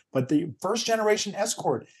rallied, but the first generation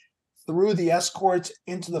Escort threw the Escorts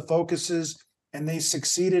into the Focuses, and they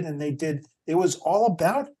succeeded, and it was all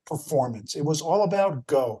about performance. It was all about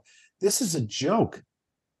go. This is a joke.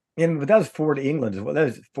 But that was Ford England. That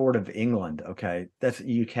was Ford of England. Okay. That's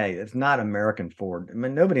UK. It's not American Ford. I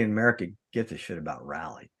mean, nobody in America gives a shit about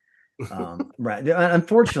rally. Right.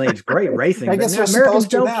 Unfortunately, it's great racing. I guess but they're Americans supposed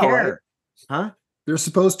to don't now, care. right? Huh? They're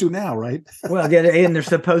supposed to now, right? Well, yeah, and they're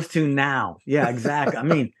supposed to now. Yeah, exactly. I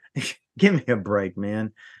mean, give me a break,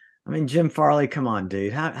 man. I mean, Jim Farley, come on,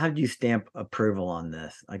 dude. How did you stamp approval on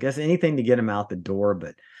this? I guess anything to get him out the door,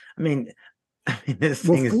 but I mean, this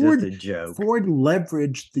thing is just a joke. Ford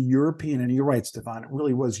leveraged the European, and you're right, Stephan, it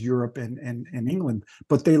really was Europe and England,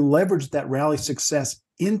 but they leveraged that rally success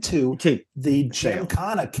into the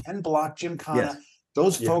Gymkhana, Ken Block Gymkhana. Yes.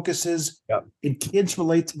 Those Focuses, and kids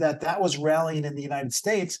relate to that. That was rallying in the United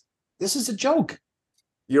States. This is a joke.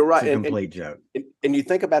 You're right. It's a complete joke. And you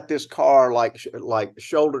think about this car like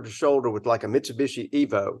shoulder to shoulder with like a Mitsubishi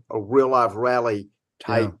Evo, a real life rally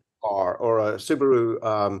type car, or a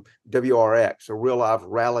Subaru WRX, a real life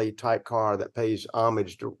rally type car that pays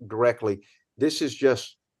homage directly. This is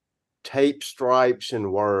just tape, stripes,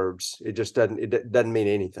 and words. It just doesn't mean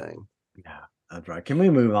anything. Yeah, that's right. Can we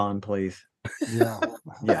move on, please? Yeah,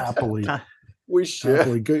 happily. We should.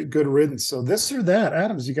 Happily. Good riddance. So this or that,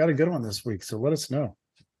 Adams, you got a good one this week. So let us know.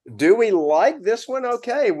 Do we like this one?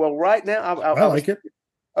 Okay. Well, right now I like it.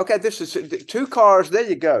 Okay, this is two cars. There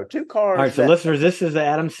you go. Two cars. All right, so listeners, this is the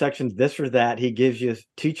Adams section. This or that. He gives you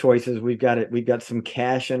two choices. We've got some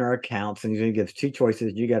cash in our accounts, and he's going to give us two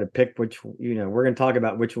choices. You got to pick which. We're going to talk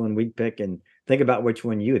about which one we'd pick, and think about which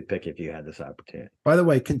one you would pick if you had this opportunity. By the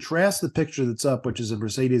way, contrast the picture that's up, which is a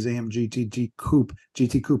Mercedes AMG GT Coupe.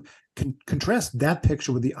 Contrast that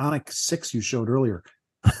picture with the Onyx 6 you showed earlier.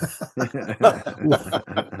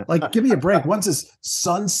 Like, give me a break. One's this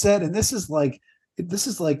sunset, and this is like hey,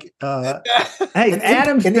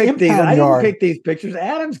 Adams picked these. I didn't pick these pictures.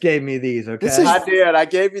 Adams gave me these. Okay, I did. I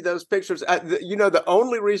gave you those pictures. The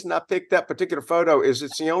only reason I picked that particular photo is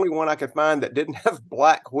it's the only one I could find that didn't have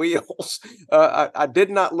black wheels. I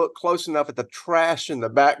did not look close enough at the trash in the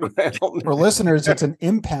background. For listeners, it's an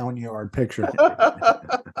impound yard picture.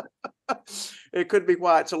 It could be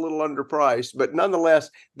why it's a little underpriced, but nonetheless,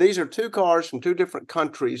 these are two cars from two different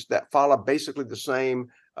countries that follow basically the same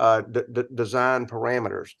design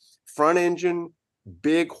parameters. Front engine,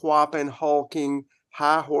 big whopping hulking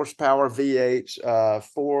high horsepower V8s,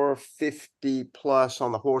 450 plus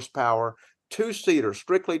on the horsepower, two-seater,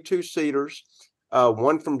 strictly two-seaters,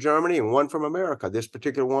 one from Germany and one from America. This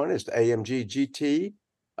particular one is the AMG GT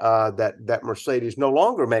that Mercedes no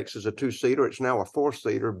longer makes as a two-seater. It's now a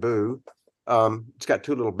four-seater. Boo. It's got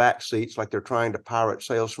two little back seats, like they're trying to pirate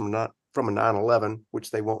sales from a 911,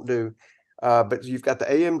 which they won't do. But you've got the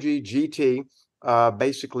AMG GT,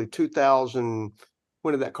 basically 2000.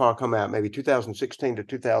 When did that car come out? Maybe 2016 to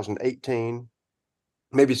 2018,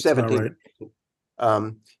 maybe 17.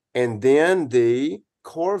 Right. And then the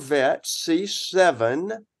Corvette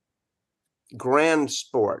C7 Gran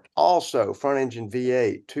Sport, also front engine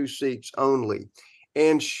V8, two seats only.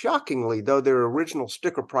 And shockingly, though their original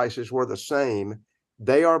sticker prices were the same,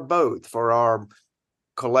 they are both, for our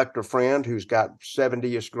collector friend who's got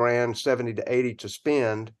 70-ish grand, 70 to 80 to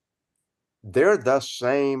spend, they're the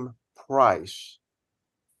same price.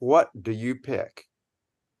 What do you pick?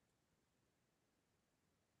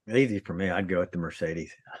 Easy for me. I'd go with the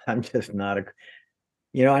Mercedes. I'm just not a,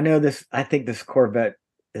 I know this, I think this Corvette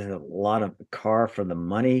is a lot of car for the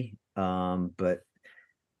money. But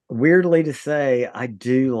weirdly to say, I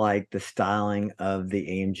do like the styling of the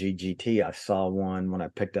AMG GT. I saw one when I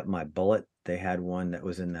picked up my Bullet. They had one that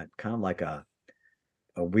was in that kind of like a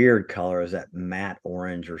weird color. Is that matte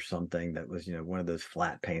orange or something that was, one of those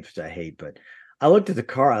flat paints, which I hate. But I looked at the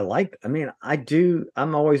car. I'm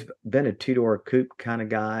always been a two-door coupe kind of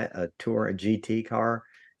guy, a GT car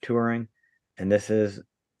touring. And this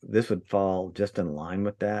would fall just in line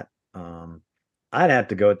with that. I'd have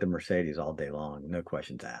to go with the Mercedes all day long. No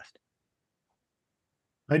questions asked.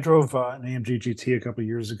 I drove an AMG GT a couple of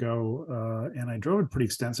years ago, and I drove it pretty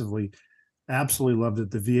extensively. Absolutely loved it.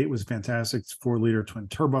 The V8 was fantastic. It's 4-liter twin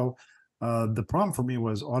turbo. The problem for me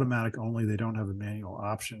was automatic only. They don't have a manual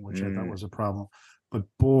option, which I thought was a problem. But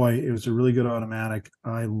boy, it was a really good automatic.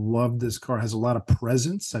 I love this car. It has a lot of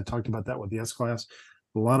presence. I talked about that with the S-Class.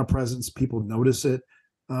 A lot of presence. People notice it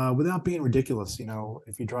without being ridiculous.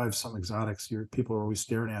 If you drive some exotics, people are always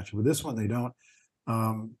staring at you. With this one, they don't.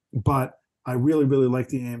 But I really, really like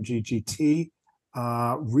the AMG GT.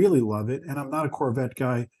 Really love it. And I'm not a Corvette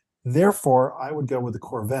guy. Therefore, I would go with the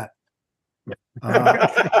Corvette. I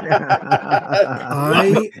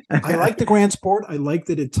like the Gran Sport. I like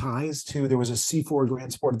that it ties to, there was a C4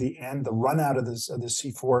 Gran Sport at the end, the run out of the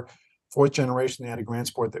C4 fourth generation. They had a Gran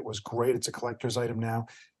Sport that was great. It's a collector's item now.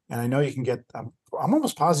 And I know you can get, I'm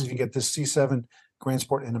almost positive you get this C7 Gran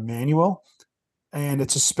Sport in a manual. And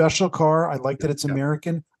it's a special car. I like that it's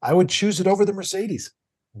American. I would choose it over the Mercedes.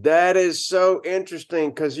 That is so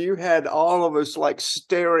interesting, because you had all of us like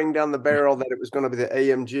staring down the barrel that it was going to be the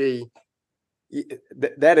AMG.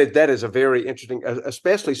 That is a very interesting,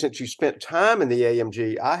 especially since you spent time in the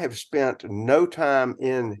AMG. I have spent no time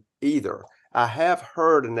in either. I have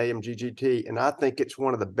heard an AMG GT, and I think it's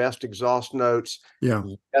one of the best exhaust notes. Yeah.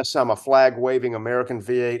 Yes, I'm a flag waving American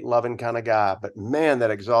V8 loving kind of guy, but man,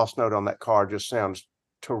 that exhaust note on that car just sounds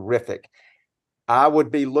terrific. I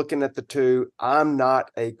would be looking at the two. I'm not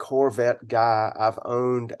a Corvette guy. I've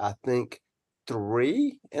owned, I think,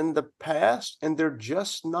 3 in the past, and they're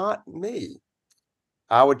just not me.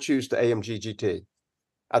 I would choose the AMG GT.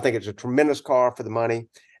 I think it's a tremendous car for the money.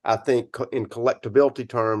 I think in collectability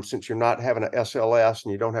terms, since you're not having an SLS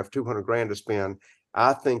and you don't have 200 grand to spend,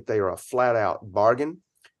 I think they are a flat out bargain.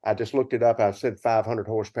 I just looked it up. I said 500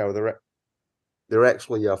 horsepower. They're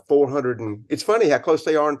actually 400, and it's funny how close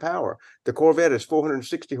they are in power. The Corvette is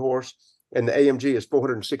 460 horse and the AMG is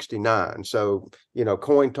 469. So,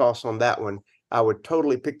 coin toss on that one. I would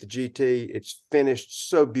totally pick the GT. It's finished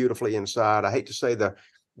so beautifully inside. I hate to say the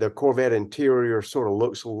Corvette interior sort of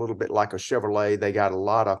looks a little bit like a Chevrolet. They got a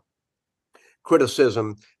lot of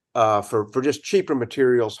criticism for just cheaper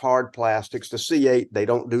materials, hard plastics. The C8, they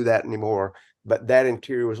don't do that anymore. But that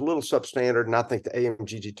interior was a little substandard, and I think the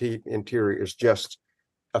AMG GT interior is just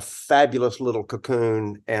a fabulous little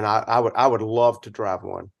cocoon, and I would love to drive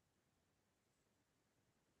one.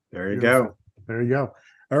 There you Beautiful. go. There you go.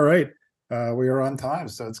 All right. We are on time,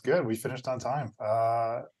 so it's good. We finished on time.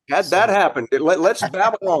 That happened. Let's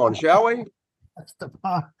babble on, shall we?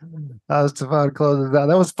 Stephan closes out.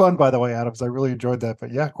 That was fun, by the way, Adams. I really enjoyed that.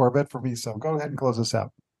 But yeah, Corvette for me. So go ahead and close us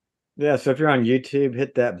out. Yeah, so if you're on YouTube,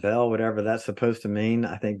 hit that bell, whatever that's supposed to mean.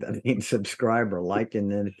 I think that means subscribe or like. And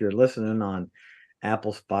then if you're listening on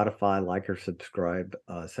Apple, Spotify, like or subscribe,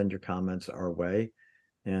 send your comments our way.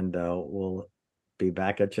 And we'll be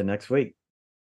back at you next week.